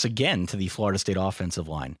kudos again to the Florida State offensive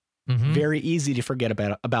line. Mm-hmm. Very easy to forget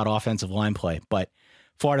about offensive line play, but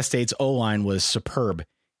Florida State's O-line was superb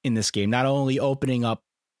in this game, not only opening up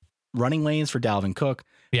running lanes for Dalvin Cook,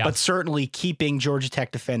 but certainly keeping Georgia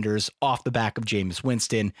Tech defenders off the back of Jameis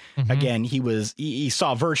Winston. Mm-hmm. Again, he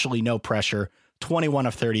saw virtually no pressure, 21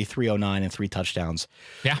 of 30, 309 and 3 touchdowns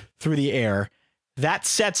through the air. That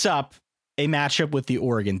sets up a matchup with the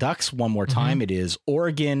Oregon Ducks. One more time. Mm-hmm. It is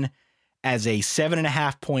Oregon as a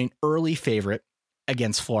 7.5 point early favorite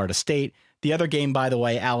against Florida State. The other game, by the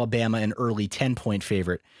way, Alabama, an early 10-point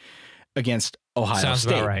favorite against Ohio State. Sounds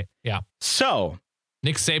about right. Yeah. So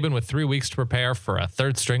Nick Saban with 3 weeks to prepare for a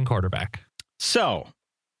third string quarterback. So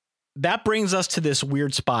that brings us to this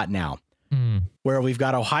weird spot now where we've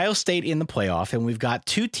got Ohio State in the playoff and we've got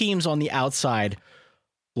two teams on the outside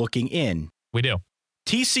looking in. We do.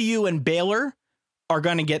 TCU and Baylor are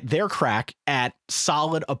going to get their crack at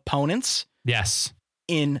solid opponents. Yes.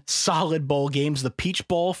 In solid bowl games, the Peach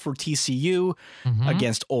Bowl for TCU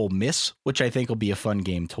against Ole Miss, which I think will be a fun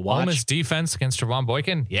game to watch. Ole Miss defense against Trevon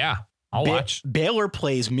Boykin. Yeah, I'll watch. Baylor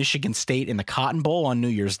plays Michigan State in the Cotton Bowl on New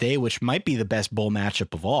Year's Day, which might be the best bowl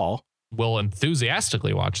matchup of all. We'll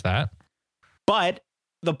enthusiastically watch that. But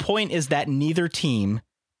the point is that neither team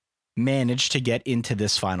managed to get into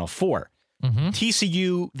this Final Four. Mm-hmm.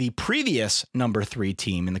 TCU, the previous number 3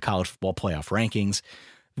 team in the college football playoff rankings,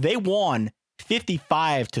 they won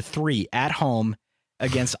 55-3 at home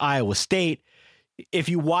against Iowa State. If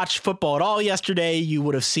you watched football at all yesterday, you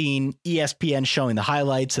would have seen ESPN showing the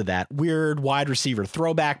highlights of that weird wide receiver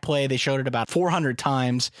throwback play. They showed it about 400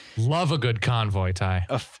 times. Love a good convoy, Ty.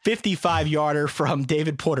 A 55-yarder from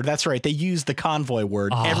David Porter. That's right. They used the convoy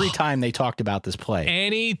word every time they talked about this play.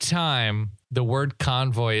 Anytime the word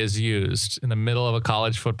convoy is used in the middle of a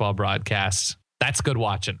college football broadcast, that's good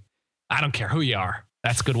watching. I don't care who you are.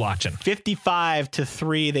 That's good watching.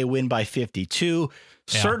 55-3. They win by 52.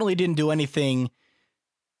 Yeah. Certainly didn't do anything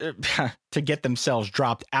to get themselves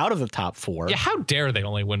dropped out of the top 4. Yeah, how dare they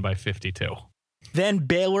only win by 52? Then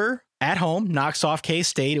Baylor at home knocks off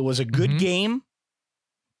K-State. It was a good game.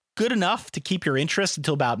 Good enough to keep your interest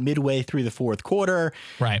until about midway through the fourth quarter.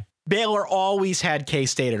 Right. Baylor always had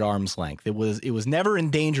K-State at arm's length. It was never in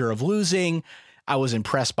danger of losing. I was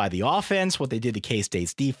impressed by the offense, what they did to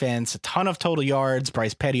K-State's defense, a ton of total yards.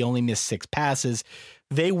 Bryce Petty only missed 6 passes.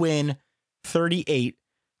 They win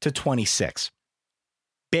 38-26.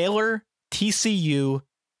 Baylor, TCU,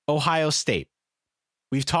 Ohio State.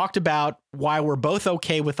 We've talked about why we're both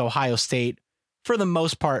okay with Ohio State for the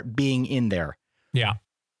most part being in there. Yeah.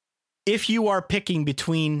 If you are picking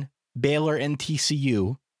between Baylor and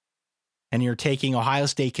TCU and you're taking Ohio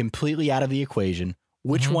State completely out of the equation,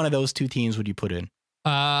 which one of those two teams would you put in?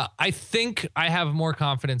 I think I have more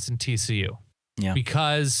confidence in TCU. Yeah.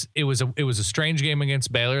 Because it was a strange game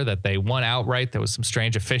against Baylor that they won outright. There was some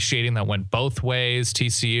strange officiating that went both ways.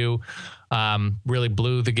 TCU really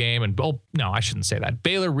blew the game. And no, I shouldn't say that.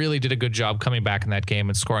 Baylor really did a good job coming back in that game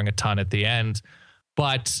and scoring a ton at the end.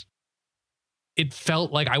 But it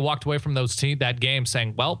felt like I walked away from that game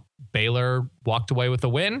saying, well, Baylor walked away with a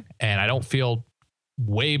win. And I don't feel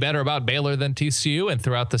way better about Baylor than TCU. And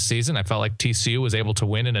throughout the season, I felt like TCU was able to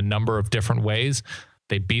win in a number of different ways.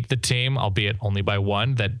 They beat the team, albeit only by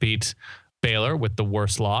 1, that beat Baylor with the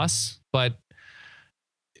worst loss. But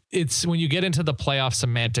it's when you get into the playoff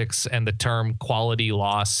semantics and the term quality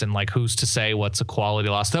loss and like who's to say what's a quality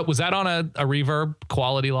loss. Was that on a reverb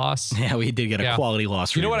quality loss? Yeah, we did get a quality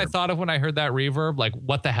loss. You know what I thought of when I heard that reverb? Like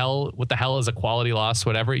what the hell is a quality loss?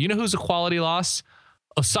 Whatever. You know who's a quality loss?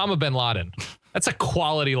 Osama bin Laden. That's a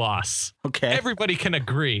quality loss. Okay. Everybody can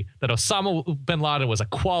agree that Osama bin Laden was a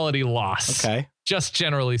quality loss. Okay. Just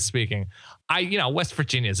generally speaking. West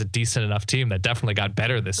Virginia is a decent enough team that definitely got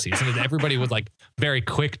better this season. And everybody was like very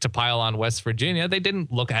quick to pile on West Virginia. They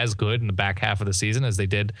didn't look as good in the back half of the season as they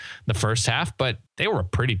did in the first half, but they were a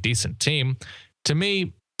pretty decent team. To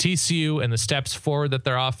me, TCU and the steps forward that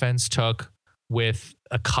their offense took with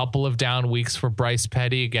a couple of down weeks for Bryce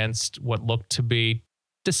Petty against what looked to be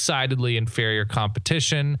decidedly inferior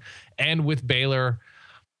competition, and with Baylor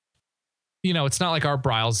it's not like Art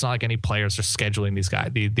Briles. It's not like any players are scheduling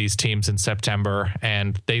these teams in September,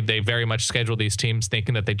 and they very much schedule these teams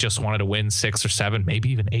thinking that they just wanted to win 6 or 7, maybe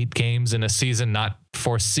even 8 games in a season, not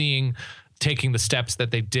foreseeing taking the steps that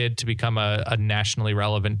they did to become a nationally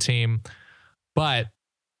relevant team. But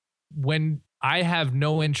when I have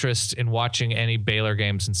no interest in watching any Baylor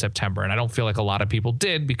games in September, and I don't feel like a lot of people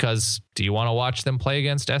did, because do you want to watch them play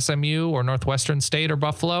against SMU or Northwestern State or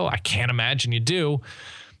Buffalo? I can't imagine you do.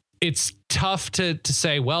 It's tough to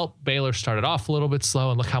say, well, Baylor started off a little bit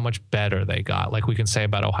slow and look how much better they got, like we can say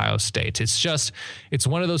about Ohio State. It's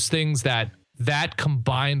one of those things that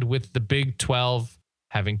combined with the Big 12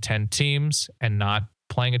 having 10 teams and not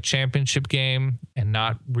playing a championship game and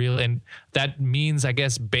not really, and that means, I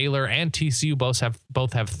guess, Baylor and TCU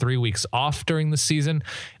both have 3 weeks off during the season.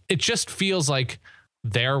 It just feels like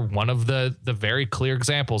they're one of the very clear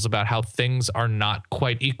examples about how things are not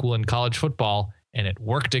quite equal in college football. And it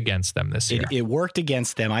worked against them this year. It worked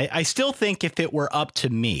against them. I still think if it were up to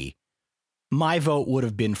me, my vote would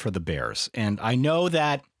have been for the Bears. And I know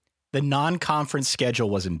that the non-conference schedule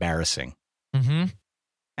was embarrassing. Mm-hmm.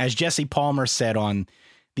 As Jesse Palmer said on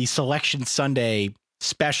the Selection Sunday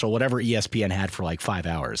special, whatever ESPN had for like 5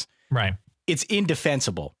 hours. Right. It's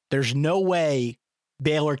indefensible. There's no way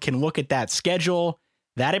Baylor can look at that schedule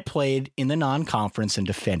that it played in the non-conference and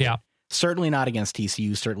defend it. Certainly not against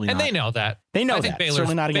TCU. Certainly not. And they know that. They know I think that. Baylor's,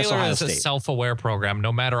 certainly not against Baylor Ohio is State. a self-aware program,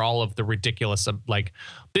 no matter all of the ridiculous, like,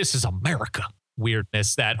 this is America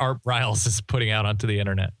weirdness that Art Briles is putting out onto the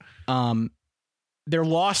internet. Their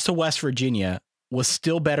loss to West Virginia was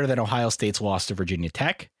still better than Ohio State's loss to Virginia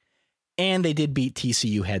Tech, and they did beat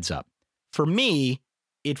TCU heads up. For me,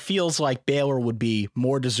 it feels like Baylor would be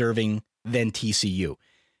more deserving than TCU.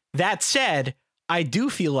 That said, I do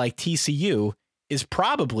feel like TCU is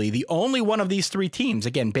probably the only one of these 3 teams,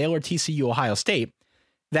 again, Baylor, TCU, Ohio State,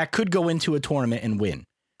 that could go into a tournament and win.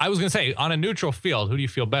 I was going to say, on a neutral field, who do you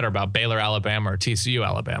feel better about, Baylor, Alabama, or TCU,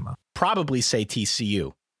 Alabama? Probably say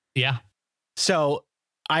TCU. Yeah. So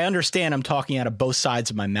I understand I'm talking out of both sides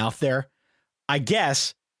of my mouth there. I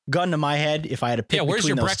guess, gun to my head, if I had to pick where's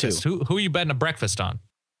between your those breakfast? two. Who are you betting a breakfast on?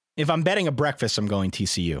 If I'm betting a breakfast, I'm going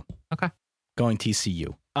TCU. Okay. Going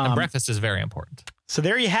TCU. And breakfast is very important. So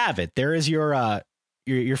there you have it. There is your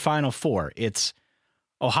final 4. It's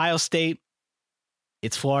Ohio State,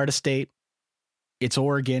 it's Florida State, it's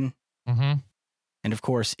Oregon, and of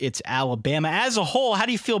course it's Alabama. As a whole, how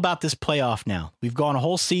do you feel about this playoff now? We've gone a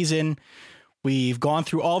whole season. We've gone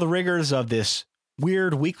through all the rigors of this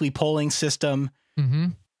weird weekly polling system. Mm-hmm.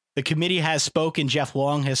 The committee has spoken. Jeff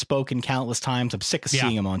Long has spoken countless times. I'm sick of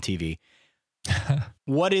seeing him on TV.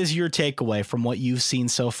 What is your takeaway from what you've seen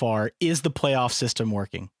so far? Is the playoff system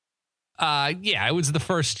working? It was the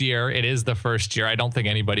first year. It is the first year. I don't think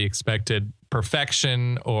anybody expected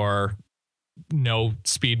perfection or no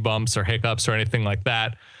speed bumps or hiccups or anything like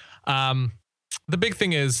that. The big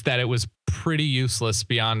thing is that it was pretty useless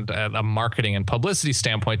beyond a marketing and publicity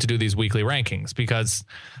standpoint to do these weekly rankings, because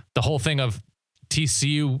the whole thing of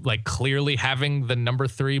TCU like clearly having the number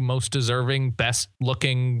 3 most deserving, best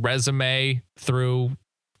looking resume through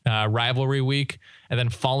rivalry week, and then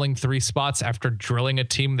falling 3 spots after drilling a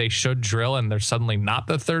team they should drill, and they're suddenly not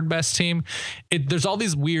the 3rd best team. There's all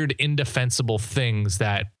these weird indefensible things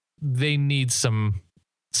that they need some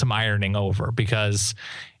ironing over, because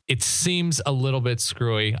it seems a little bit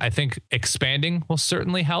screwy. I think expanding will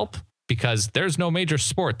certainly help, because there's no major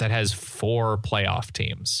sport that has 4 playoff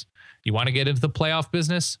teams. You want to get into the playoff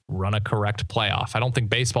business, run a correct playoff. I don't think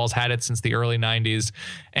baseball's had it since the early 90s,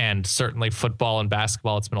 and certainly football and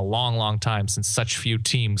basketball, it's been a long, long time since such few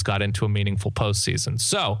teams got into a meaningful postseason.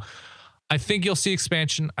 So I think you'll see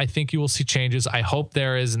expansion. I think you will see changes. I hope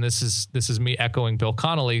there is, and this is me echoing Bill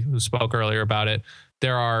Connolly, who spoke earlier about it,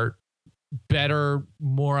 there are better,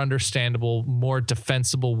 more understandable, more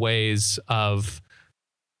defensible ways of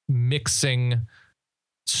mixing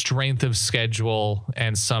strength of schedule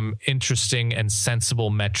and some interesting and sensible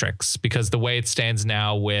metrics, because the way it stands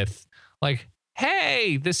now with like,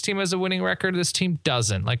 hey, this team has a winning record, this team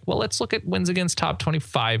doesn't. Like, well, let's look at wins against top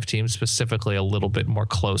 25 teams specifically a little bit more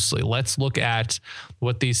closely. Let's look at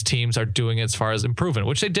what these teams are doing as far as improvement,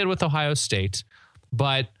 which they did with Ohio State.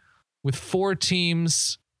 But with 4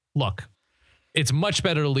 teams, look, it's much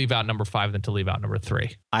better to leave out number 5 than to leave out number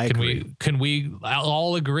 3. I agree. Can we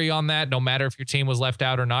all agree on that, no matter if your team was left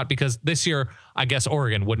out or not? Because this year, I guess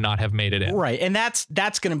Oregon would not have made it in. Right. And that's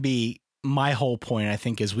going to be my whole point, I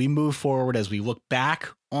think, as we move forward, as we look back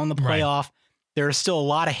on the playoff. Right. There are still a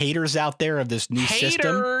lot of haters out there of this new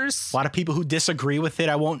system. A lot of people who disagree with it.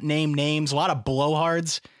 I won't name names. A lot of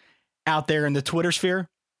blowhards out there in the Twitter sphere.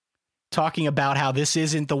 talking about how this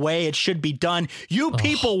isn't the way it should be done. You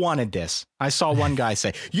people wanted this. I saw one guy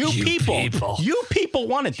say, you people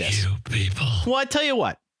wanted this. You people. Well, I tell you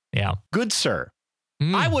what. Yeah. Good sir.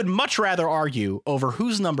 I would much rather argue over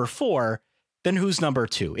who's number 4 than who's number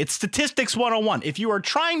 2. It's statistics 101. If you are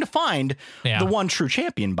trying to find the one true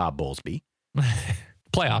champion, Bob Bowlesby.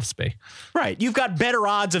 Playoffs be. Right. You've got better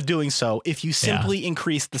odds of doing so if you simply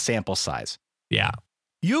increase the sample size. Yeah.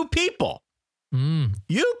 You people.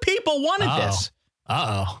 You people wanted this.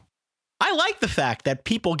 Uh-oh. I like the fact that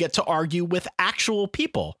people get to argue with actual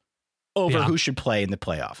people over who should play in the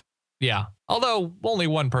playoff. Yeah. Although only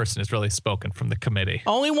one person has really spoken from the committee.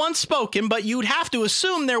 Only one spoken, but you'd have to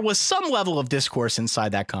assume there was some level of discourse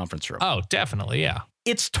inside that conference room. Oh, definitely. Yeah.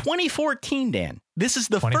 It's 2014, Dan. This is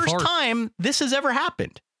the first time this has ever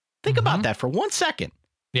happened. Think about that for 1 second.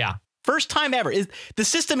 Yeah. First time ever. The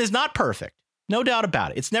system is not perfect. No doubt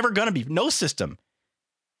about it. It's never going to be. No system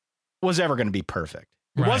was ever going to be perfect.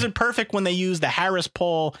 It wasn't perfect when they used the Harris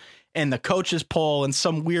poll and the coaches poll and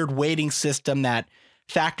some weird weighting system that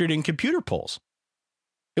factored in computer polls.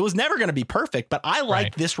 It was never going to be perfect, but I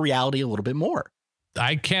like this reality a little bit more.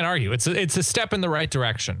 I can't argue. It's a step in the right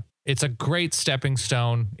direction. It's a great stepping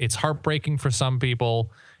stone. It's heartbreaking for some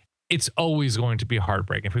people. It's always going to be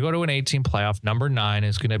heartbreaking. If we go to an 18 playoff, number 9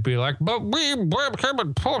 is going to be like, but we came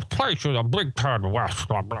in 4th place with a big time West,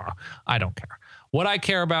 blah, blah. I don't care. What I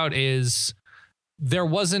care about is there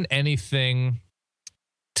wasn't anything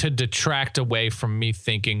to detract away from me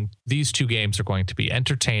thinking these 2 games are going to be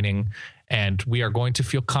entertaining and we are going to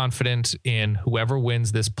feel confident in whoever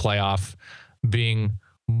wins this playoff being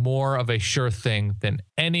more of a sure thing than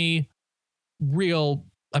any real.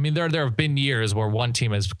 I mean, there have been years where one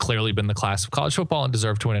team has clearly been the class of college football and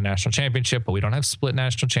deserved to win a national championship, but we don't have split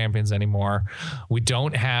national champions anymore. We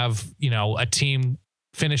don't have, a team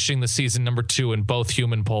finishing the season number 2 in both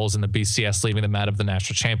human polls in the BCS, leaving them out of the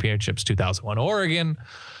national championships, 2001 Oregon.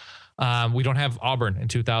 We don't have Auburn in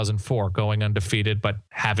 2004 going undefeated, but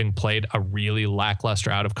having played a really lackluster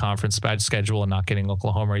out of conference schedule and not getting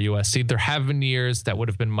Oklahoma or USC. There have been years that would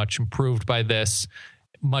have been much improved by this,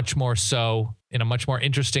 much more so in a much more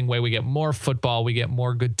interesting way. We get more football. We get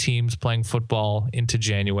more good teams playing football into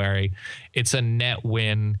January. It's a net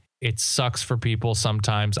win. It sucks for people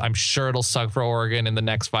sometimes. I'm sure it'll suck for Oregon in the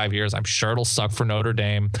next 5 years. I'm sure it'll suck for Notre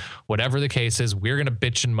Dame. Whatever the case is, we're going to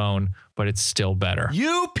bitch and moan, but it's still better.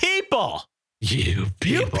 You people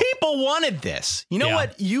wanted this. You know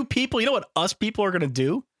what you know what us people are going to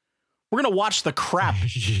do? We're going to watch the crap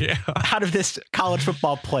out of this college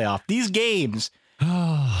football playoff. These games,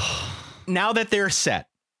 now that they're set,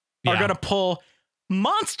 are going to pull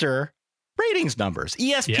monster ratings numbers.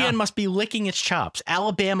 ESPN must be licking its chops.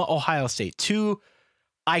 Alabama, Ohio State, 2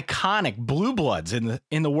 iconic blue bloods in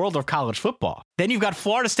the world of college football. Then you've got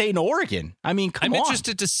Florida State and Oregon. I mean, come on. I'm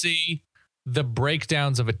interested to see the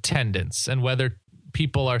breakdowns of attendance and whether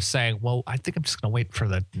people are saying, well, I think I'm just going to wait for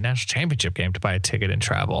the national championship game to buy a ticket and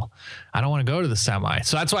travel. I don't want to go to the semi.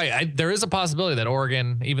 So that's why there is a possibility that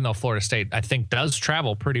Oregon, even though Florida State, I think, does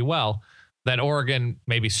travel pretty well, that Oregon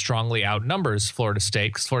maybe strongly outnumbers Florida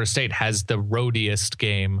State, because Florida State has the roadiest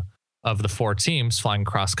game of the 4 teams flying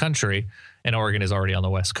cross country, and Oregon is already on the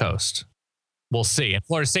West Coast. We'll see. And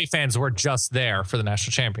Florida State fans were just there for the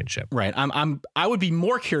national championship. Right. I would be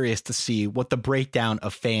more curious to see what the breakdown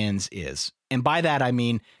of fans is. And by that, I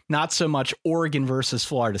mean, not so much Oregon versus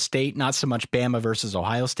Florida State, not so much Bama versus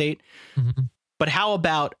Ohio State, but how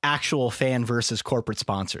about actual fan versus corporate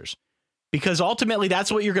sponsors? Because ultimately that's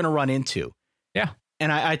what you're going to run into. Yeah.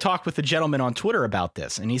 And I talked with a gentleman on Twitter about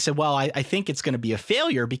this, and he said, well, I think it's going to be a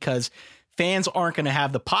failure because fans aren't going to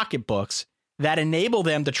have the pocketbooks that enable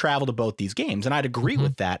them to travel to both these games. And I'd agree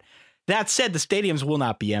with that. That said, the stadiums will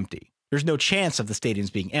not be empty. There's no chance of the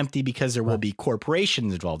stadiums being empty because there will be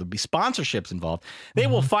corporations involved. There'll be sponsorships involved. They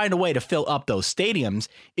will find a way to fill up those stadiums.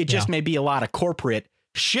 It just may be a lot of corporate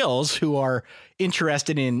shills who are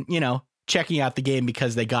interested in, checking out the game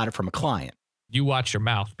because they got it from a client. You watch your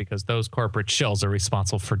mouth, because those corporate shills are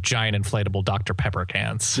responsible for giant inflatable Dr. Pepper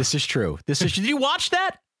cans. This is true. Did you watch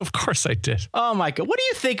that? Of course I did. Oh my God. What do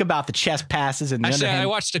you think about the chest passes? And actually, I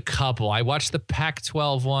watched a couple. I watched the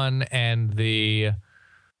Pac-12 one and the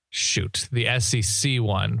SEC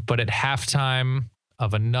one. But at halftime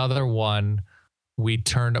of another one, we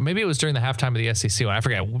turned, maybe it was during the halftime of the SEC one, I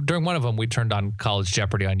forget. During one of them, we turned on College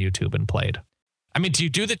Jeopardy on YouTube and played. I mean, do you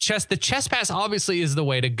do the chest? The chest pass obviously is the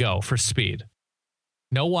way to go for speed.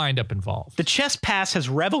 No windup involved. The chest pass has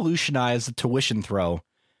revolutionized the tuition throw.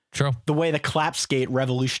 True. The way the clap skate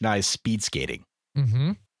revolutionized speed skating.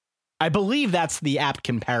 I believe that's the apt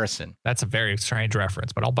comparison. That's a very strange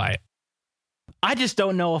reference, but I'll buy it. I just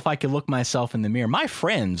don't know if I could look myself in the mirror. My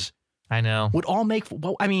friends, I know, would all make.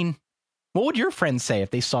 Well, I mean, what would your friends say if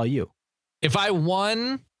they saw you? If I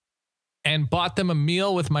won and bought them a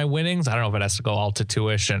meal with my winnings, I don't know if it has to go all to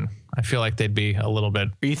tuition. I feel like they'd be a little bit.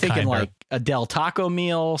 Are you thinking kinder. like a Del Taco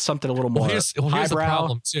meal, something a little more here's the highbrow?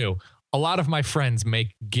 problem too. A lot of my friends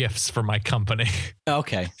make gifts for my company.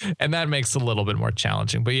 Okay. And that makes it a little bit more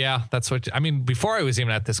challenging. But yeah, that's what, I mean, before I was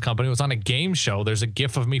even at this company, it was on a game show. There's a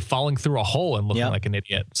gif of me falling through a hole and looking like an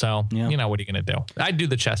idiot. So, you know, what are you going to do? I'd do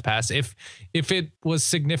the chest pass. If it was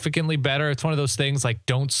significantly better, it's one of those things like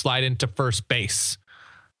don't slide into first base.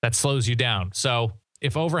 That slows you down. So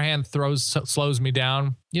if overhand slows me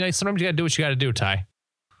down, you know, sometimes you got to do what you got to do, Ty.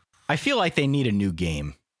 I feel like they need a new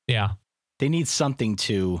game. Yeah. They need something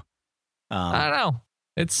to... I don't know.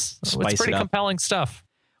 It's pretty compelling stuff.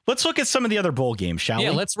 Let's look at some of the other bowl games, shall we?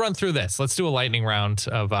 Yeah, let's run through this. Let's do a lightning round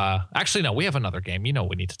of actually no, we have another game. You know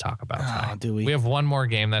what we need to talk about. Ty. Do we? We have one more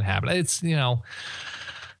game that happened. It's, you know,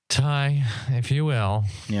 Ty, if you will.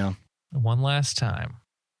 Yeah. One last time.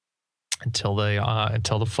 Until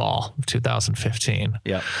the fall of 2015.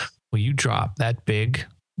 Yeah. Will you drop that big,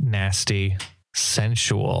 nasty,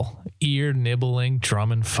 sensual, ear-nibbling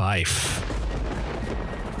drum and fife?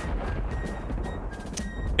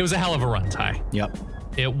 It was a hell of a run, Ty. Yep.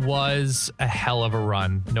 It was a hell of a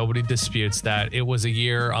run. Nobody disputes that. It was a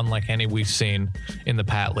year unlike any we've seen in the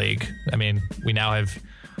Pat League. I mean, we now have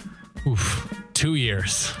 2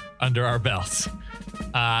 years under our belts.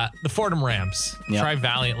 The Fordham Rams, try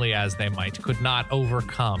valiantly as they might, could not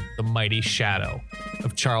overcome the mighty shadow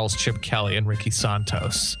of Charles Chip Kelly and Ricky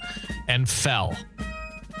Santos and fell.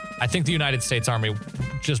 I think the United States Army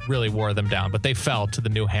just really wore them down, but they fell to the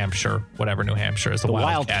New Hampshire, whatever New Hampshire is, the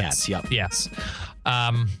Wildcats. Yep. Yes.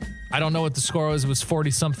 I don't know what the score was. It was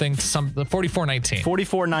 40-something, 44-19.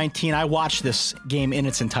 44-19. I watched this game in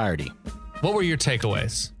its entirety. What were your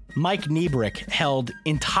takeaways? Mike Niebrick held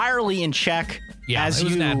entirely in check. Yeah, it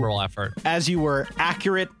was an admirable effort. As you were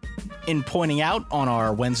accurate in pointing out on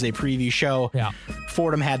our Wednesday preview show,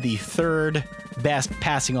 Fordham had the third best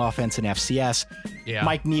passing offense in FCS. Yeah.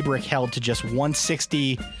 Mike Niebrick held to just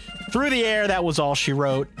 160 through the air. That was all she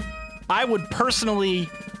wrote. I would personally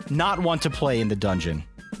not want to play in the dungeon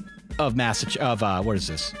of what is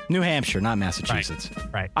this? New Hampshire, not Massachusetts.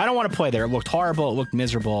 Right. I don't want to play there. It looked horrible. It looked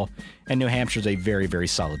miserable. And New Hampshire's a very, very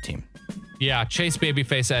solid team. Yeah, Chase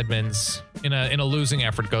Babyface Edmonds in a losing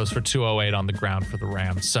effort goes for 208 on the ground for the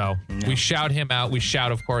Rams. So we shout him out. We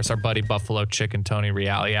shout, of course, our buddy Buffalo Chicken Tony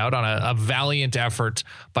Reale out on a valiant effort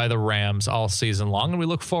by the Rams all season long. And we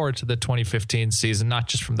look forward to the 2015 season, not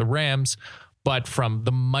just from the Rams, but from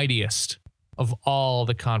the mightiest of all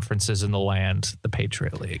the conferences in the land, the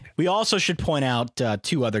Patriot League. We also should point out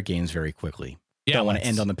 2 other games very quickly. Yeah, don't want to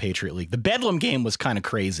end on the Patriot League. The Bedlam game was kind of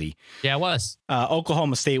crazy. Yeah, it was.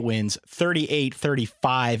 Oklahoma State wins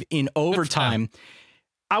 38-35 in overtime.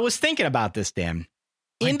 I was thinking about this, Dan.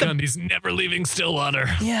 Gundy's never leaving Stillwater.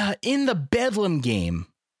 Yeah, in the Bedlam game,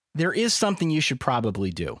 there is something you should probably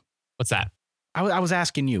do. What's that? I was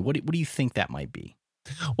asking you, what do you think that might be?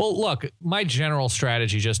 Well, look, my general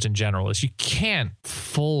strategy just in general is you can't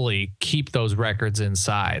fully keep those records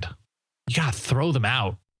inside. You got to throw them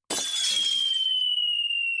out.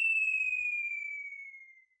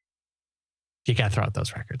 You got to throw out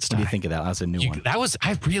those records. What do you think of that? That was a new one.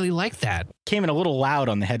 I really like that. Came in a little loud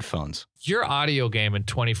on the headphones. Your audio game in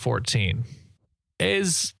 2014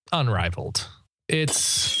 is unrivaled. They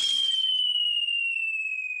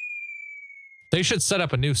should set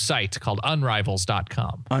up a new site called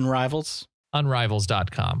unrivals.com. Unrivals?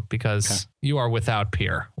 Unrivals.com, because you are without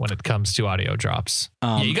peer when it comes to audio drops.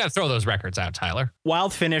 You got to throw those records out, Tyler.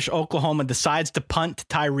 Wild finish. Oklahoma decides to punt to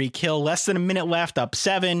Tyreek Hill. Less than a minute left, up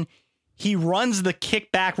 7. He runs the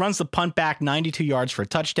kick back, runs the punt back 92 yards for a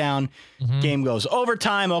touchdown. Game goes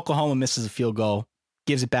overtime. Oklahoma misses a field goal,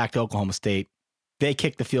 gives it back to Oklahoma State. They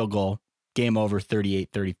kick the field goal. Game over,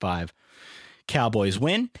 38-35. Cowboys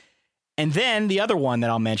win. And then the other one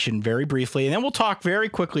that I'll mention very briefly, and then we'll talk very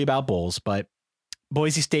quickly about bowls, but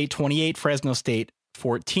Boise State 28, Fresno State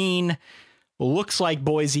 14. Looks like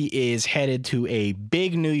Boise is headed to a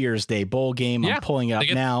big New Year's Day bowl game. I'm pulling it up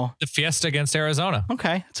now. The Fiesta against Arizona.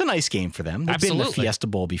 Okay. It's a nice game for them. They've been in the Fiesta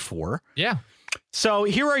Bowl before. Yeah. So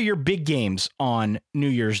here are your big games on New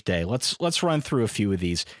Year's Day. Let's run through a few of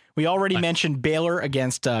these. We already mentioned Baylor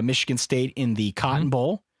against Michigan State in the Cotton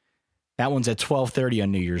Bowl. That one's at 12:30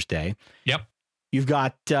 on New Year's Day. Yep. You've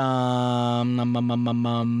got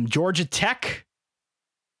Georgia Tech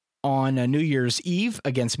on New Year's Eve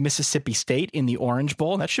against Mississippi State in the Orange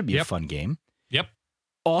Bowl. That should be a fun game. Yep.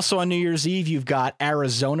 Also on New Year's Eve, you've got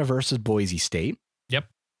Arizona versus Boise State. Yep.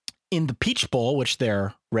 in the Peach Bowl, which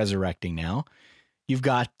they're resurrecting now, you've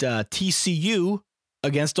got TCU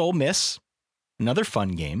against Ole Miss. Another fun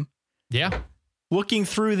game. Yeah. Looking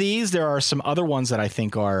through these, there are some other ones that I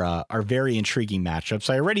think are very intriguing matchups.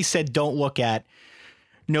 I already said don't look at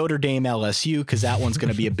Notre Dame LSU because that one's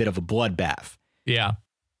going to be a bit of a bloodbath. Yeah.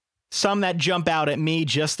 Some that jump out at me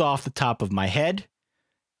just off the top of my head.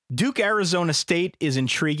 Duke Arizona State is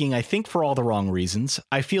intriguing, I think, for all the wrong reasons.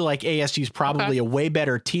 I feel like ASU is probably a way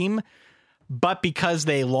better team, but because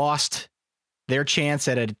they lost their chance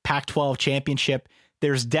at a Pac-12 championship,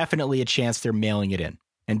 there's definitely a chance they're mailing it in,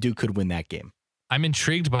 and Duke could win that game. I'm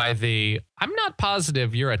intrigued by I'm not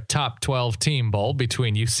positive you're a top 12 team bowl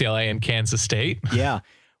between UCLA and Kansas State. Yeah.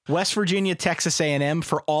 West Virginia, Texas A&M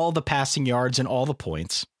for all the passing yards and all the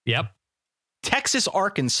points. Yep. Texas,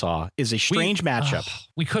 Arkansas is a strange matchup.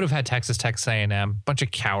 We could have had Texas A&M. Bunch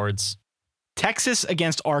of cowards. Texas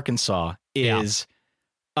against Arkansas is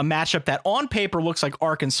a matchup that on paper looks like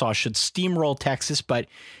Arkansas should steamroll Texas, but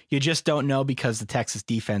you just don't know because the Texas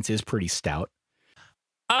defense is pretty stout.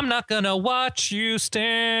 I'm not going to watch you,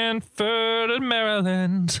 Stanford and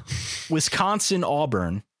Maryland. Wisconsin,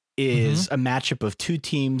 Auburn is a matchup of two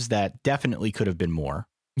teams that definitely could have been more.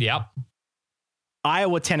 Yep.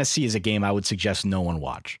 Iowa, Tennessee is a game I would suggest no one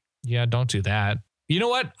watch. Yeah, don't do that. You know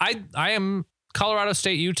what? I am Colorado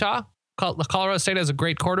State, Utah. Colorado State has a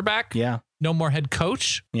great quarterback. Yeah. No more head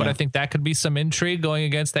coach, but I think that could be some intrigue going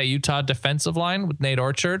against that Utah defensive line with Nate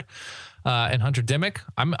Orchard and Hunter Dimmick.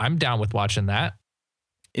 I'm down with watching that.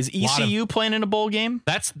 Is ECU playing in a bowl game?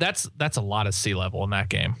 That's a lot of sea level in that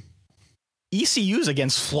game. ECU's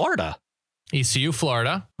against Florida. ECU,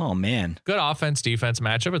 Florida. Oh, man. Good offense-defense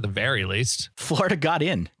matchup at the very least. Florida got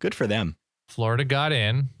in. Good for them. Florida got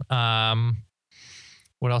in.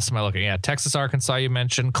 What else am I looking at? Texas, Arkansas, you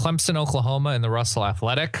mentioned. Clemson, Oklahoma, and the Russell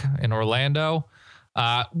Athletic in Orlando.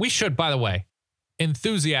 We should, by the way,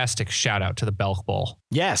 enthusiastic shout out to the Belk Bowl.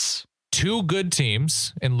 Yes. Two good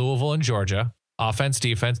teams in Louisville and Georgia. Offense,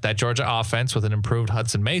 defense, that Georgia offense with an improved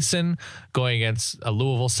Hudson Mason going against a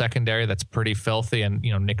Louisville secondary that's pretty filthy. And,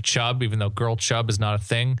 Nick Chubb, even though girl Chubb is not a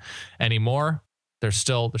thing anymore, there's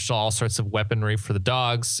still all sorts of weaponry for the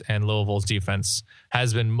Dogs, and Louisville's defense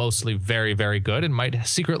has been mostly very, very good and might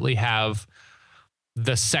secretly have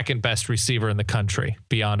the second best receiver in the country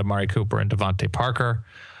beyond Amari Cooper and Devontae Parker.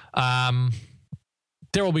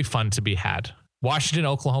 There will be fun to be had. Washington,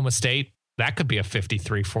 Oklahoma State, that could be a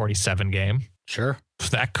 53-47 game. Sure.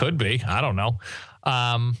 That could be. I don't know.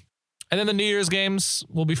 And then the New Year's games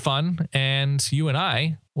will be fun, and you and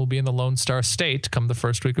I will be in the Lone Star State come the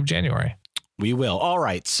first week of January. We will. All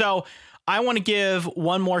right. So I want to give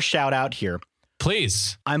one more shout out here.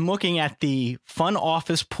 Please. I'm looking at the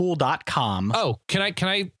funofficepool.com. Oh, can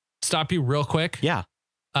I stop you real quick? Yeah.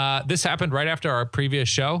 This happened right after our previous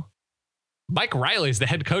show. Mike Riley's the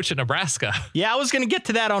head coach at Nebraska. Yeah, I was going to get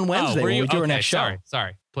to that on Wednesday when we do our next show.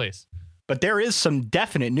 Sorry, please. But there is some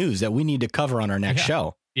definite news that we need to cover on our next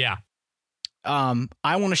show. Yeah. I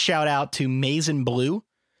want to shout out to Maize and Blue.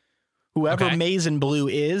 Whoever Maize and Blue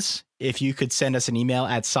is, if you could send us an email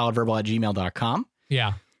at solidverbal@gmail.com.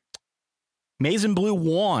 Yeah. Maize and Blue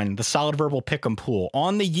won the Solid Verbal Pick'em Pool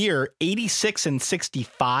on the year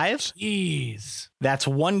 86-65. Jeez. That's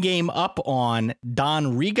one game up on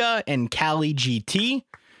Don Riga and Cali GT.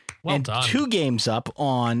 Well and done. 2 games up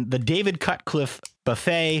on the David Cutcliffe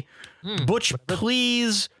Buffet, Butch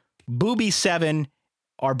Please, Booby 7,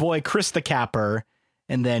 our boy Chris the Capper,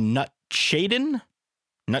 and then Nut Shaden.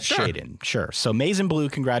 Sure. So Maize and Blue,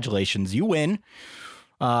 congratulations. You win.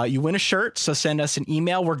 You win a shirt, so send us an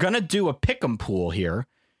email. We're going to do a pick'em pool here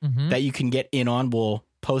that you can get in on. We'll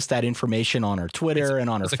post that information on our Twitter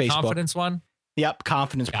and on our Facebook. Confidence one? Yep,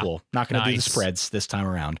 confidence pool. Not going to do the spreads this time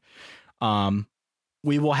around.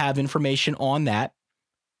 We will have information on that.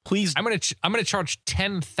 Please. I'm going to charge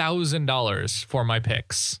 $10,000 for my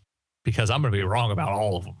picks because I'm going to be wrong about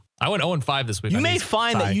all of them. I went 0-5 this week. You may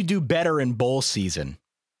find that you do better in bowl season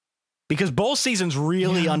because bowl season's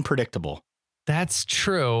really unpredictable. That's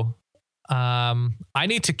true. I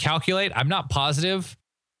need to calculate. I'm not positive.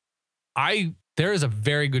 There is a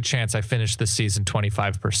very good chance I finish this season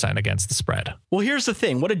 25% against the spread. Well, here's the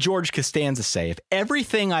thing. What did George Costanza say? If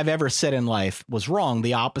everything I've ever said in life was wrong,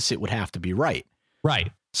 the opposite would have to be right.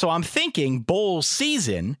 Right. So I'm thinking bowl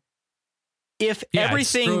season, if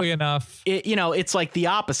everything, it's screwy enough, it's like the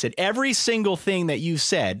opposite. Every single thing that you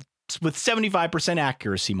said with 75%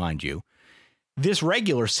 accuracy, mind you, this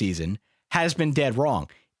regular season has been dead wrong.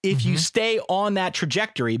 If you stay on that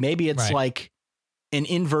trajectory, maybe it's like an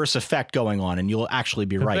inverse effect going on and you'll actually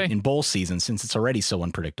be right in bowl season since it's already so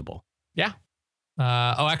unpredictable. Yeah.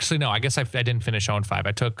 Actually, no, I guess I didn't finish 0-5.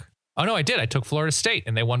 I took Oh, no, I did. I took Florida State,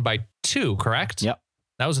 and they won by 2, correct? Yep.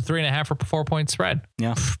 That was a 3.5 or 4-point spread.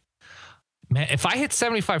 Yeah. Man, if I hit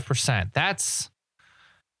 75%, that's,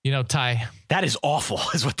 Ty. That is awful,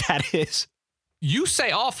 is what that is. You say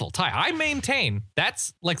awful, Ty. I maintain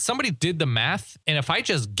that's like somebody did the math, and if I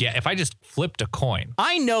just flipped a coin.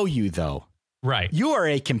 I know you, though. Right. You are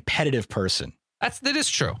a competitive person. That is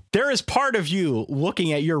true. There is part of you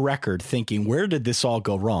looking at your record thinking, where did this all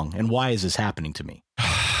go wrong? And why is this happening to me?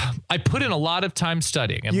 I put in a lot of time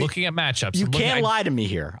studying and looking at matchups. You can't lie to me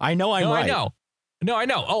here. I know I'm right. I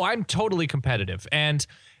know. Oh, I'm totally competitive. And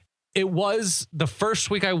it was the first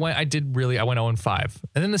week I went 0-5.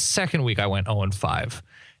 And then the second week I went 0-5.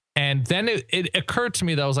 And then it occurred to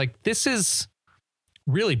me that I was like, this is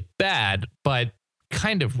really bad, but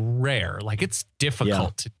kind of rare. Like, it's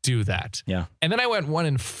difficult to do that. Yeah. And then I went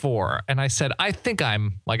 1-4, and I said, I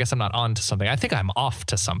guess I'm not on to something. I think I'm off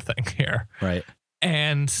to something here. Right.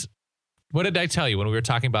 And what did I tell you when we were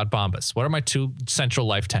talking about Bombas? What are my 2 central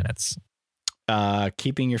life tenets?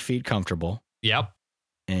 Keeping your feet comfortable. Yep.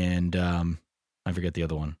 And I forget the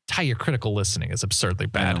other one. Ty, your critical listening is absurdly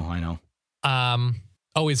bad. I know.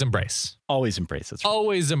 Always embrace. Always embrace. That's right.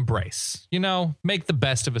 Always embrace. Make the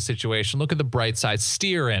best of a situation. Look at the bright side.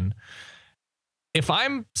 Steer in. If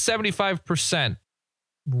I'm 75%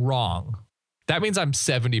 wrong, that means I'm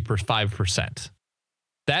 75%.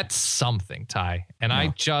 That's something, Ty. And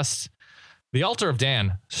the altar of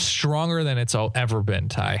Dan, stronger than it's ever been,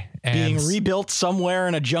 Ty. And being rebuilt somewhere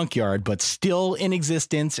in a junkyard, but still in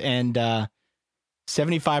existence, and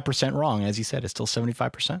 75% wrong. As you said, it's still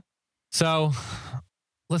 75%. So,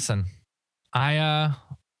 listen, I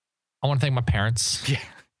want to thank my parents. Yeah.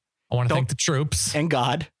 I want to thank the troops. And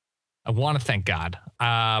God. I want to thank God.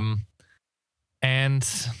 And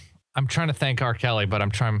I'm trying to thank R. Kelly, but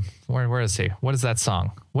I'm trying. Where is he? What is that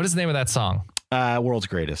song? What is the name of that song? World's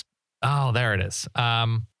Greatest. Oh, there it is.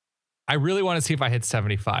 I really want to see if I hit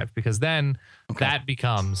 75, because then that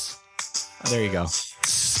becomes. There you go.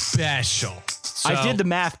 Special. So, I did the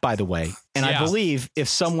math, by the way, and I believe if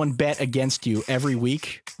someone bet against you every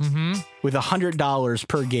week with $100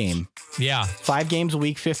 per game, 5 games a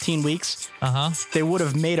week, 15 weeks, they would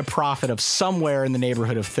have made a profit of somewhere in the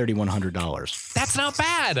neighborhood of $3,100. That's not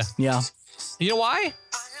bad. Yeah. You know why?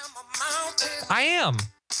 I am.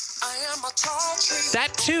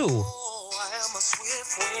 That too.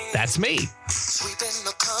 That's me.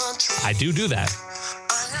 I do that.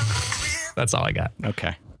 That's all I got.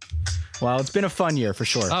 Okay. Well, it's been a fun year for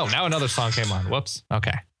sure. Oh, now another song came on. Whoops.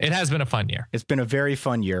 Okay. It has been a fun year. It's been a very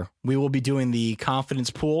fun year. We will be doing the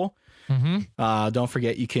confidence pool. Don't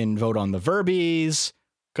forget, you can vote on the Verbies.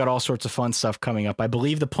 Got all sorts of fun stuff coming up. I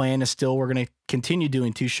believe the plan is still we're going to continue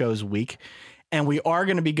doing 2 shows a week. And we are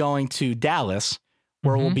going to be going to Dallas,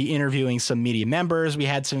 where we'll be interviewing some media members. We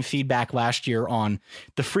had some feedback last year on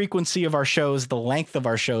the frequency of our shows, the length of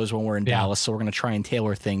our shows when we're in Dallas. So we're going to try and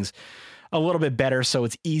tailor things a little bit better so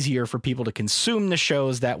it's easier for people to consume the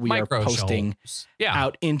shows that we are posting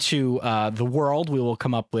out into the world. We will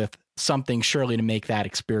come up with something surely to make that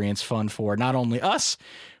experience fun for not only us,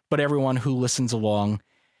 but everyone who listens along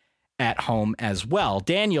at home as well.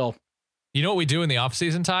 Daniel. You know what we do in the off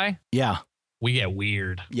season, Ty? Yeah. We get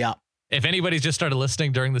weird. Yeah. If anybody's just started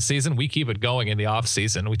listening during the season, we keep it going in the off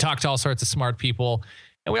season. We talk to all sorts of smart people,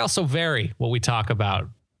 and we also vary what we talk about.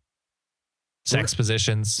 Sex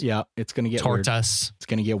positions. Yeah, it's going to get tortas. Weird. It's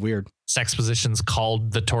going to get weird. Sex positions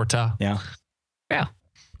called the torta. Yeah. Yeah.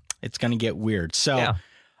 It's going to get weird. So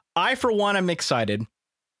I, for one, am excited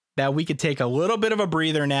that we could take a little bit of a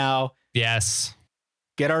breather now. Yes.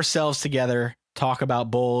 Get ourselves together, talk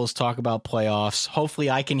about bowls, talk about playoffs.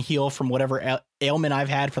 Hopefully I can heal from whatever ailment I've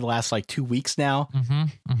had for the last 2 weeks now.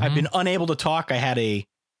 I've been unable to talk. I had a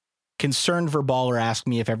concerned verbaler ask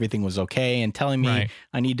me if everything was okay and telling me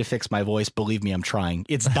I need to fix my voice. Believe me, I'm trying.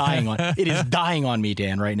 It's dying on. It is dying on me,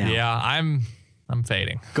 Dan, right now. Yeah, I'm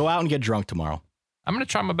fading. Go out and get drunk tomorrow. I'm going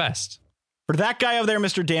to try my best. For that guy over there,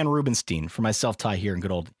 Mr. Dan Rubenstein, for myself, Ty, here in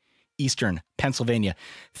good old Eastern Pennsylvania.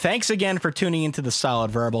 Thanks again for tuning into the Solid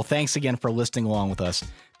Verbal. Thanks again for listening along with us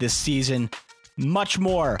this season. Much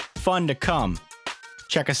more fun to come.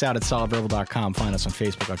 Check us out at solidverbal.com. Find us on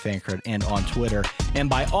Facebook, on FanCred, and on Twitter. And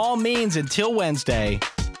by all means, until Wednesday,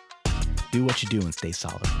 do what you do and stay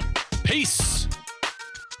solid. Peace.